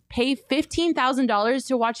to pay $15,000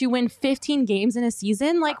 to watch you win 15 games in a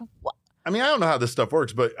season? Like, what? I mean, I don't know how this stuff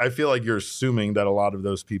works, but I feel like you're assuming that a lot of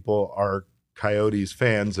those people are Coyotes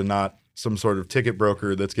fans and not some sort of ticket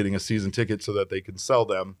broker that's getting a season ticket so that they can sell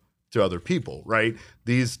them to other people, right?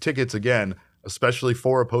 These tickets, again, especially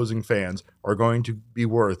for opposing fans, are going to be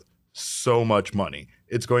worth so much money.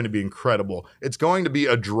 It's going to be incredible. It's going to be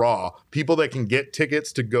a draw. People that can get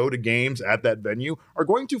tickets to go to games at that venue are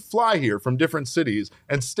going to fly here from different cities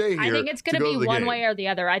and stay here. I think it's going to be one way or the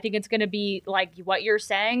other. I think it's going to be like what you're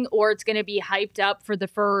saying, or it's going to be hyped up for the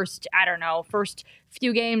first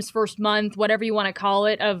few games, first month, whatever you want to call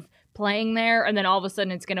it, of playing there, and then all of a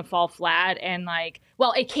sudden it's going to fall flat. And like,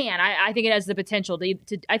 well, it can. I think it has the potential to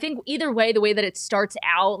I think either way, the way that it starts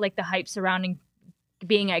out, like the hype surrounding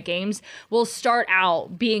being at games will start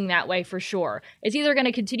out being that way for sure. It's either going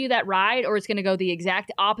to continue that ride or it's going to go the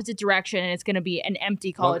exact opposite direction and it's going to be an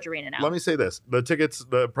empty college arena now. Let me say this. The tickets,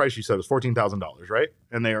 the price you said was $14,000, right?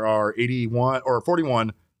 And there are 81 or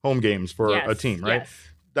 41 home games for a team, right? Yes.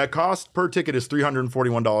 That cost per ticket is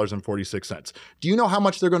 $341.46. Do you know how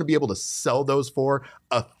much they're going to be able to sell those for?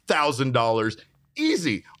 $1,000.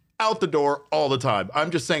 Easy. Out the door all the time. I'm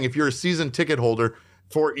just saying, if you're a season ticket holder,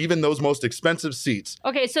 for even those most expensive seats.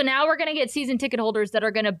 Okay, so now we're going to get season ticket holders that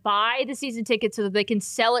are going to buy the season ticket so that they can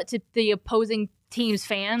sell it to the opposing team's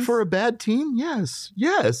fans. For a bad team? Yes.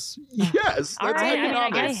 That's all right.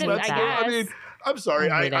 economics. I mean, I'm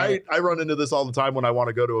sorry. I run into this all the time when I want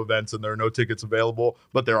to go to events and there are no tickets available,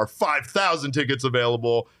 but there are 5,000 tickets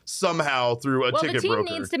available somehow through a ticket broker. Well, the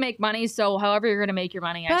team needs to make money, so however you're going to make your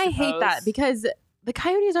money, I hate that because the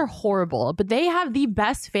Coyotes are horrible, but they have the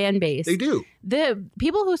best fan base. They do. The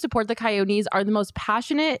people who support the Coyotes are the most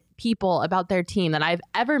passionate people about their team that I've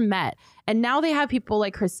ever met. And now they have people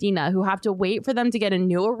like Christina who have to wait for them to get a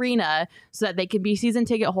new arena so that they can be season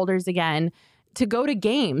ticket holders again to go to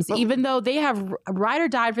games, even though they have ride or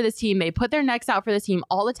die for this team. They put their necks out for this team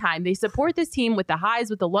all the time. They support this team with the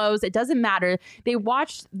highs, with the lows. It doesn't matter. They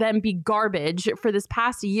watched them be garbage for this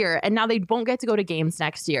past year, and now they won't get to go to games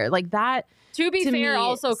next year. Like that. To be fair,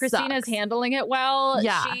 also, Christina's handling it well.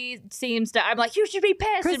 Yeah. She seems to, I'm like, you should be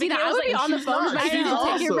pissed. Christina, I would be on the phone with my season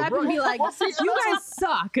ticket rep and be like, you guys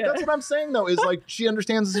suck. That's what I'm saying, though, is like she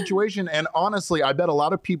understands the situation. And honestly, I bet a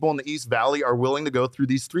lot of people in the East Valley are willing to go through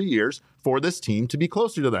these 3 years for this team to be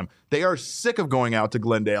closer to them. They are sick of going out to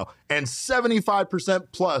Glendale. And 75%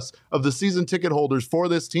 plus of the season ticket holders for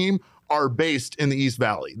this team are based in the East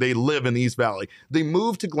Valley. They live in the East Valley. The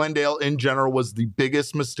move to Glendale in general was the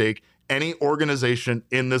biggest mistake any organization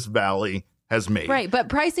in this valley has made. Right, but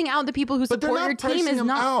pricing out the people who support your team is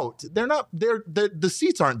not out. They're not there. The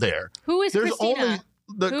seats aren't there. Who is Christina?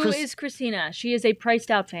 Who is Christina? She is a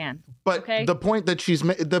priced out fan. But the point that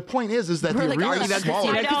the point is that the arena is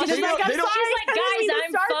smaller. She's like, guys,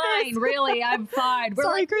 I'm fine. Really, I'm fine. We're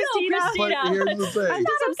Sorry, like, Christina. No, Christina. But here's the thing. I'm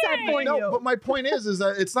just upset for you. But my point is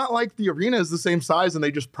that it's not like the arena is the same size and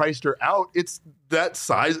they just priced her out. It's that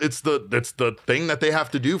size. It's the thing that they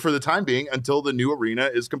have to do for the time being until the new arena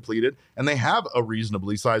is completed and they have a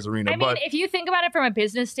reasonably sized arena. I mean, if you think about it from a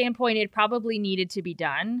business standpoint, it probably needed to be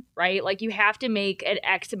done, right? Like you have to make an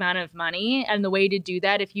X amount of money, and the way to do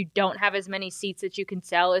that, if you don't have as many seats that you can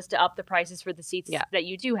sell, is to up the prices for the seats that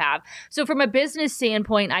you do have. So from a business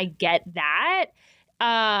standpoint, I get that.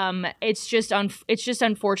 It's just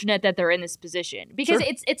unfortunate that they're in this position because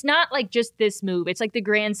it's not like just this move. It's like the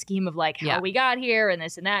grand scheme of like how we got here and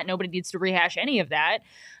this and that. Nobody needs to rehash any of that.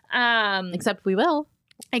 Except we will.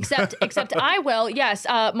 Except I will. Yes.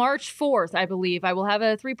 March 4th, I believe. I will have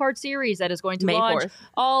a 3-part series that is going to launch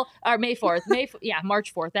 4th. May 4th.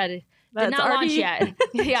 March 4th. That's did not launch yet.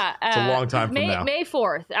 Yeah. It's a long time from now. May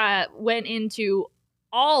 4th went into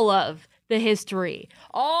all of the history,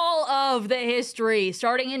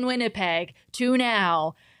 starting in Winnipeg to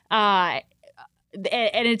now. And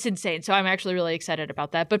it's insane. So I'm actually really excited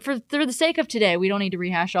about that. But for the sake of today, we don't need to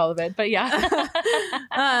rehash all of it. But yeah.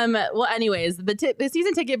 Well, anyways, the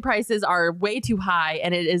season ticket prices are way too high,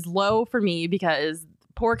 and it is low for me because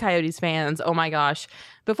poor Coyotes fans. Oh my gosh.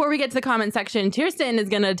 Before we get to the comment section, Kirsten is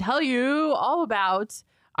going to tell you all about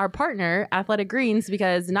our partner, Athletic Greens,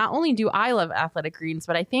 because not only do I love Athletic Greens,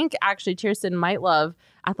 but I think actually Kirsten might love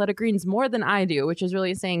Athletic Greens more than I do, which is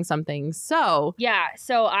really saying something. So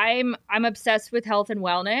I'm obsessed with health and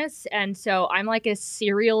wellness, and so I'm like a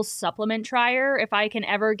serial supplement trier. If I can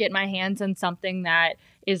ever get my hands on something that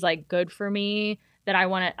is like good for me, that I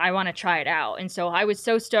want to try it out. And so I was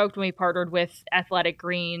so stoked when we partnered with Athletic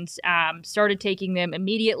Greens, started taking them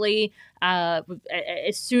immediately. As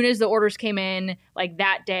soon as the orders came in, like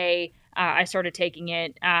that day, I started taking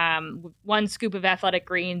it. 1 scoop of Athletic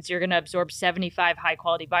Greens, you're going to absorb 75 high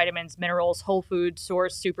quality vitamins, minerals, whole food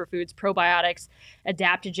source, superfoods, probiotics,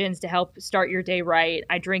 adaptogens to help start your day right.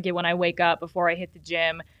 I drink it when I wake up before I hit the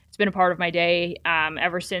gym. It's been a part of my day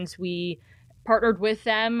ever since we partnered with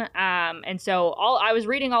them. And so I was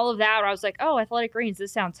reading all of that. I was like, oh, Athletic Greens,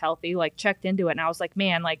 this sounds healthy. Like checked into it. And I was like,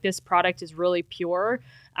 man, like this product is really pure.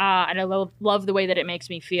 And I love the way that it makes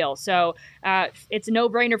me feel. So it's a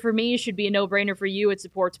no-brainer for me. It should be a no-brainer for you. It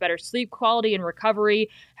supports better sleep quality and recovery.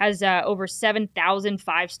 Has over 7,000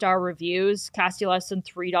 5-star reviews. Costs you less than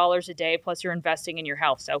 $3 a day. Plus, you're investing in your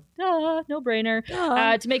health. So, no-brainer.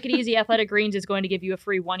 To make it easy, Athletic Greens is going to give you a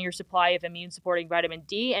free 1-year supply of immune-supporting vitamin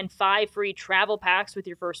D and 5 free travel packs with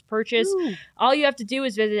your first purchase. Ooh. All you have to do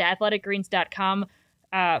is visit athleticgreens.com.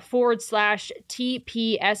 /TPSP.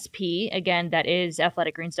 Again, that is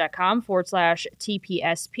athleticgreens.com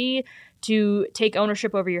 /TPSP to take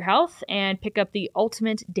ownership over your health and pick up the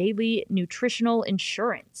ultimate daily nutritional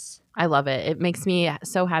insurance. I love it. It makes me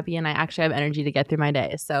so happy, and I actually have energy to get through my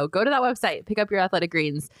day. So go to that website, pick up your Athletic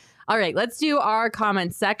Greens. All right, let's do our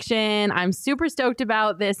comment section. I'm super stoked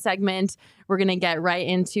about this segment. We're going to get right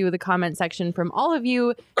into the comment section from all of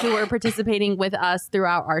you who are participating with us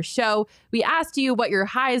throughout our show. We asked you what your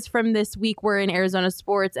highs from this week were in Arizona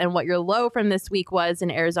sports and what your low from this week was in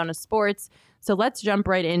Arizona sports. So let's jump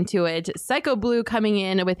right into it. Psycho Blue coming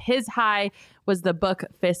in with his high was the Book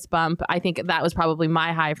fist bump. I think that was probably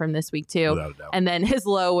my high from this week too. Without a doubt. And then his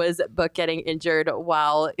low was Book getting injured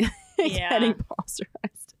while getting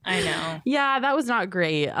pulverized. I know. Yeah, that was not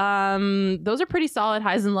great. Those are pretty solid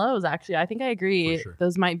highs and lows, actually. I think I agree. For sure.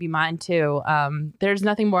 Those might be mine too. There's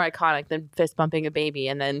nothing more iconic than fist bumping a baby,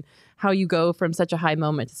 and then how you go from such a high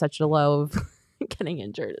moment to such a low of getting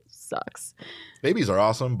injured. It sucks. Babies are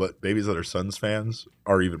awesome, but babies that are Suns fans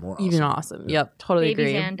are even more awesome. Even awesome. Yeah. Yep, totally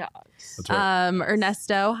Babies agree. and dogs. That's right.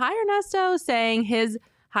 Ernesto. Hi, Ernesto. Saying his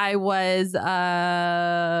high was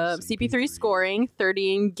CP3 scoring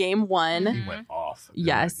 30 in game 1. He went off.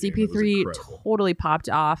 Yeah, CP3 totally popped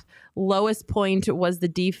off. Lowest point was the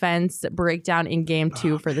defense breakdown in game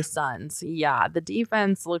 2 for the Suns. Yeah, the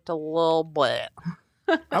defense looked a little bleh.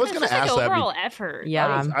 I was going to ask that. Overall effort.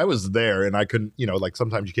 Yeah. I was there, and I couldn't, like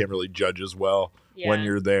sometimes you can't really judge as well when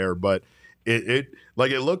you're there, but it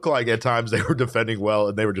looked like at times they were defending well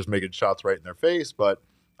and they were just making shots right in their face. But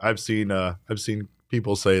I've seen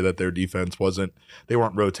people say that their defense they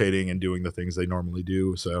weren't rotating and doing the things they normally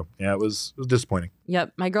do. So yeah, it was disappointing.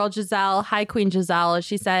 Yep. My girl Giselle, hi Queen Giselle.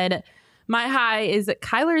 She said, my high is that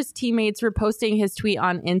Kyler's teammates were posting his tweet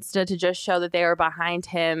on Insta to just show that they were behind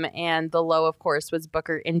him. And the low, of course, was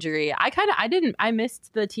Booker injury. I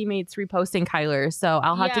missed the teammates reposting Kyler. So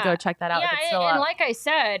I'll have to go check that out. Yeah, if it's still and up. like I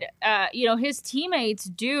said, his teammates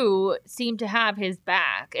do seem to have his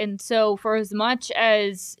back. And so for as much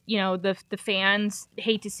as, the fans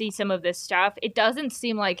hate to see some of this stuff, it doesn't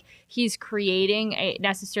seem like he's creating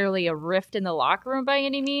necessarily a rift in the locker room by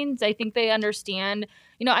any means. I think they understand.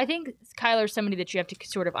 I think Kyler's somebody that you have to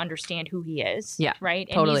sort of understand who he is. Yeah, right.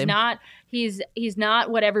 And totally. he's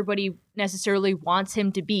not what everybody necessarily wants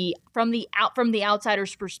him to be from the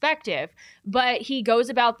outsider's perspective, but he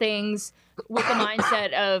goes about things with the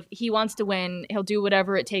mindset of he wants to win. He'll do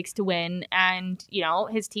whatever it takes to win, and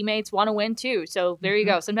his teammates want to win too. So there you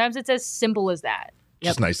go. Sometimes it's as simple as that.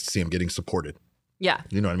 Just nice to see him getting supported. Yeah.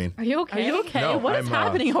 You know what I mean? Are you okay? No, what is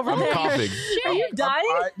happening over there? I'm coughing. Are you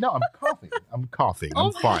dying? No, I'm coughing. I'm coughing. Oh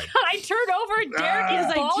I'm my fine. God, I turned over and Derek is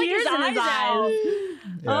like bawling tears his in his eyes out.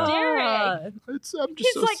 Yeah. Derek. I'm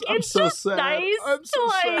so sad. Nice I'm so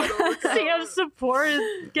sad. see him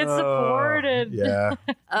get supported. Yeah.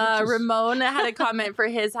 Ramon had a comment for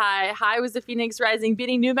his high. High was the Phoenix Rising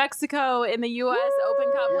beating New Mexico in the U.S.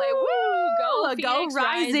 Open Cup play. Woo! Go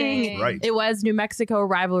Rising! Right. It was New Mexico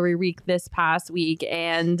rivalry week this past week,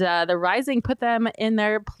 and the Rising put them in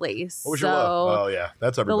their place. What was your low? Oh yeah,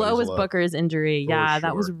 that's everybody's the low was low. Booker's injury. Yeah,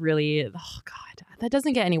 that was sure. really. Oh God, that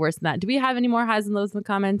doesn't get any worse than that. Do we have any more highs and lows in the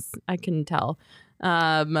comments? I couldn't tell.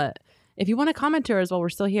 if you want to comment to us while we're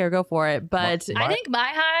still here, go for it. But I think my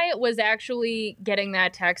high was actually getting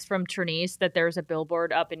that text from Trinice that there's a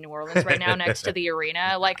billboard up in New Orleans right now next to the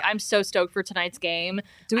arena. Like, I'm so stoked for tonight's game.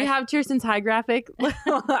 Do we have Kirsten's high graphic?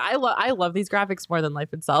 I love these graphics more than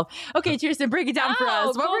life itself. Okay, Kirsten, break it down for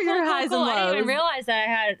us. What were your highs and lows? I didn't even realize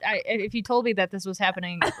that if you told me that this was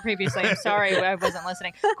happening previously, I'm sorry, I wasn't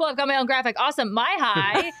listening. Cool, I've got my own graphic. Awesome. My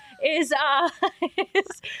high is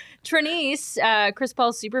Trinice, Chris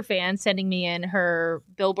Paul's superfan, sending me in her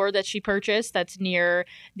billboard that she purchased that's near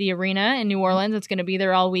the arena in New Orleans. It's going to be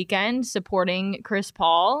there all weekend supporting Chris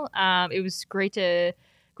Paul. It was great to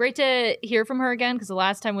hear from her again, because the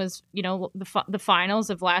last time was, the finals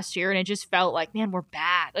of last year, and it just felt like, man, we're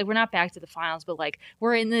back. Like, we're not back to the finals, but like,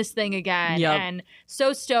 we're in this thing again. Yep. And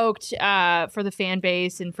so stoked for the fan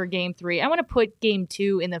base and for Game 3. I want to put Game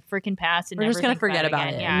 2 in the freaking past and we're just gonna forget about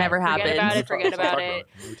it. Yeah, it never happened. Forget about it.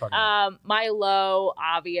 My low,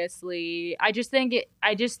 obviously, I just think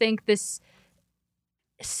this.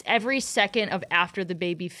 Every second of after the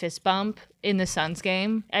baby fist bump in the Suns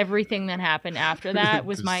game, everything that happened after that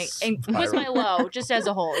was my low, just as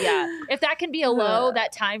a whole. Yeah, if that can be a low,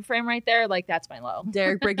 that time frame right there, like, that's my low.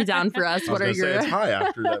 Derek, break it down for us. What are your? It's high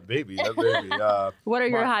after that baby. What are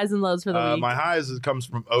your highs and lows for the week? My highs comes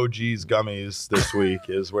from OG's gummies this week.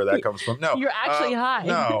 Is where that comes from. No, you're actually high.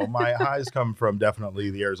 No, my highs come from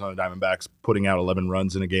definitely the Arizona Diamondbacks putting out 11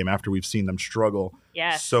 runs in a game after we've seen them struggle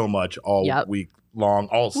so much all week long,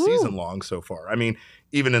 all season long so far. I mean,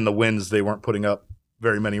 even in the wins, they weren't putting up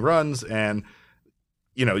very many runs, and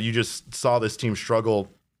you just saw this team struggle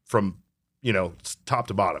from top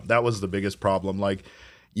to bottom. That was the biggest problem. Like,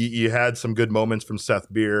 you had some good moments from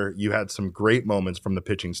Seth Beer, you had some great moments from the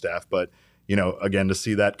pitching staff, but again, to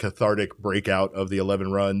see that cathartic breakout of the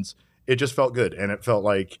 11 runs, it just felt good, and it felt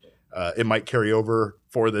like it might carry over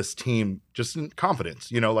for this team just in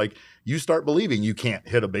confidence. Like, you start believing you can't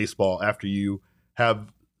hit a baseball after you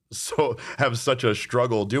have such a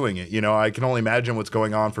struggle doing it. I can only imagine what's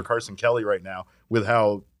going on for Carson Kelly right now with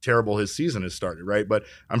how terrible his season has started, right? But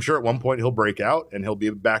I'm sure at one point he'll break out and he'll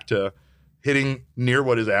be back to hitting near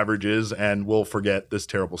what his average is, and we'll forget this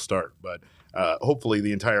terrible start. But hopefully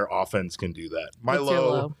the entire offense can do that. My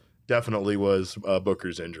low definitely was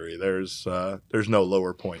Booker's injury. There's no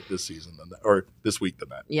lower point this season than that, or this week than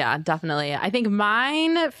that. Yeah, definitely. I think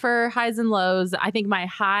mine for highs and lows, I think my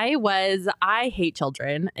high was I hate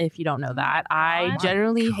children. If you don't know that, I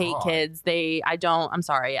generally hate kids. I'm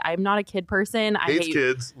sorry. I'm not a kid person. I hate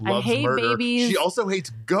kids. Loves I hate murder. babies. She also hates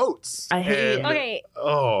goats. I hate.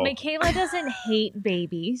 Michaela doesn't hate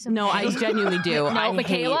babies. Okay? No, I genuinely do. No,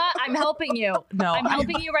 Michaela, I'm helping you. No, I'm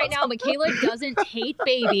helping you right now. Michaela doesn't hate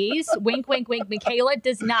babies. Wink, wink, wink. Michaela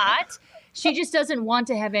does not. She just doesn't want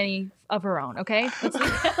to have any of her own, okay?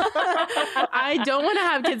 I don't want to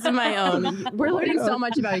have kids of my own. We're learning so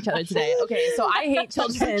much about each other today. Okay, so I hate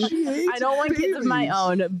children. I don't want kids of my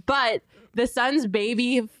own. But the Suns'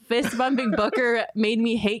 baby fist-bumping Booker made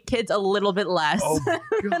me hate kids a little bit less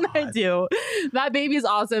than I do. That baby is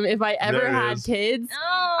awesome. If I ever had kids,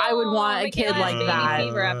 I would want a kid like that.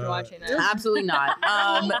 Fever after watching this. Absolutely not.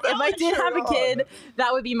 If I did have a kid,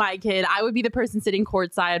 that would be my kid. I would be the person sitting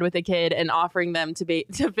courtside with a kid and offering them to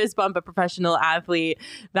fist bump a professional athlete.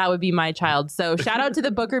 That would be my child. So shout out to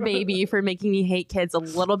the Booker baby for making me hate kids a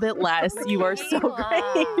little bit less. You are so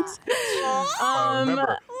great.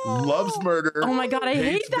 Remember, loves murder. Oh my God, I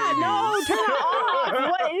hate that. No, turn it off.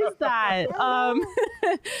 What is that?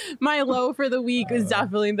 My low for the week was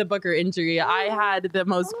definitely the Booker injury. I had the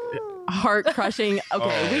most heart crushing.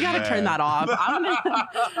 Okay, we gotta turn that off.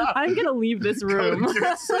 I'm gonna leave this room.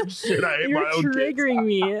 You're triggering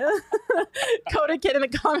me. Coda kid in the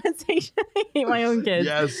comment section. I hate my own kids.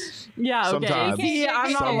 Yes. Yeah. Okay. Sometimes. See,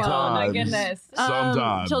 I'm not alone. Oh my goodness.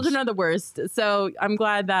 Sometimes. Children are the worst. So I'm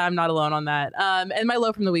glad that I'm not alone on that. And my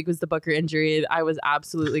low from the week was the Booker injury. I was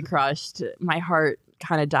absolutely crushed. My heart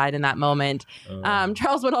kind of died in that moment.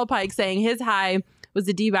 Charles Woodhull Pike saying his high was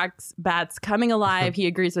the D-backs coming alive. He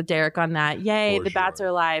agrees with Derek on that. Yay, the bats are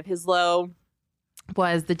alive. His low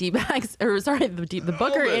was the D-backs, the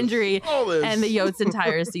Booker injury and the Yotes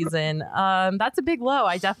entire season. That's a big low.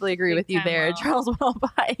 I definitely agree with you there, Charles Woodhull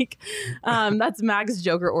Pike. That's Mag's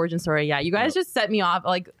Joker origin story. Yeah, you guys just set me off.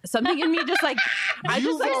 Like, something in me just like, I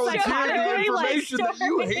just like psychotically like,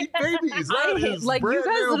 you hate babies. You guys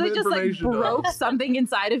literally just like broke something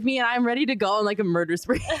inside of me, and I'm ready to go on like a murder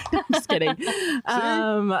spree. I'm just kidding.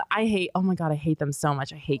 I hate them so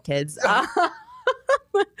much. I hate kids.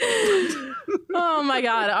 Oh my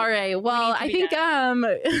God. All right. Well, I think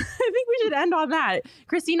we should end on that.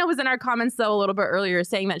 Christina was in our comments though a little bit earlier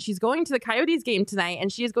saying that she's going to the Coyotes game tonight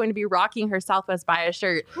and she is going to be rocking her Southwest Bias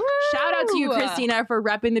shirt. Woo! Shout out to you, Christina, for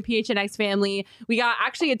repping the PHNX family. We got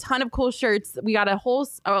actually a ton of cool shirts. We got a whole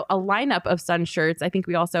a lineup of Sun shirts. I think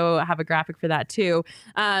we also have a graphic for that too.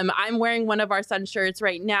 I'm wearing one of our Sun shirts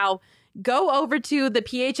right now. Go over to the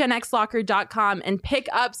phnxlocker.com and pick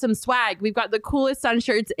up some swag. We've got the coolest Sun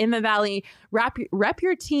shirts in the Valley. Rep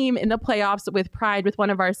your team in the playoffs with pride with one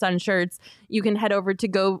of our Sun shirts. You can head over to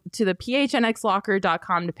go to the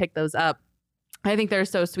phnxlocker.com to pick those up. I think they're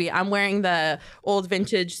so sweet. I'm wearing the old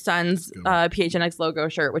vintage Suns PHNX logo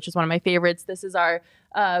shirt, which is one of my favorites. This is our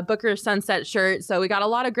Booker Sunset shirt. So we got a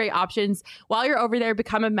lot of great options. While you're over there,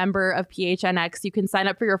 become a member of PHNX. You can sign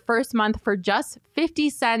up for your first month for just 50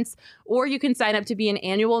 cents, or you can sign up to be an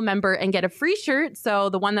annual member and get a free shirt. So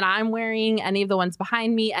the one that I'm wearing, any of the ones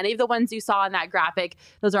behind me, any of the ones you saw in that graphic,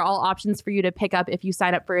 those are all options for you to pick up if you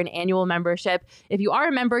sign up for an annual membership. If you are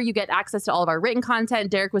a member, you get access to all of our written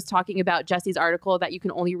content. Derek was talking about Jesse's article that you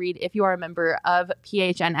can only read if you are a member of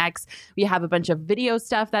PHNX. We have a bunch of video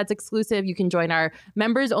stuff that's exclusive. You can join our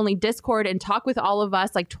members only Discord and talk with all of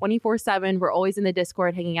us like 24/7. We're always in the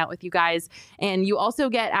Discord hanging out with you guys. And you also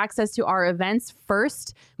get access to our events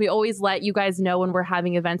first. We always let you guys know when we're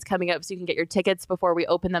having events coming up so you can get your tickets before we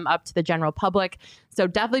open them up to the general public. So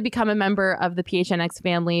definitely become a member of the PHNX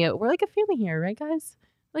family. We're like a family here, right, guys?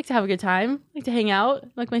 I like to have a good time. I like to hang out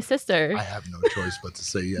like my sister. I have no choice but to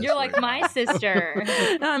say yes. You're like my sister.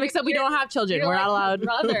 Except we don't have children. We're not allowed.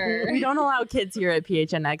 Brother. We don't allow kids here at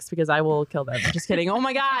PHNX because I will kill them. Just kidding. Oh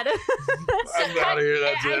my God. I'm out of here.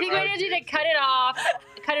 That's I think we need to cut it off.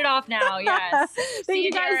 Cut it off now. Yes. Thank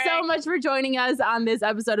you guys so much for joining us on this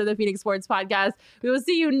episode of the Phoenix Sports Podcast. We will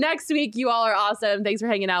see you next week. You all are awesome. Thanks for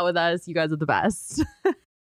hanging out with us. You guys are the best.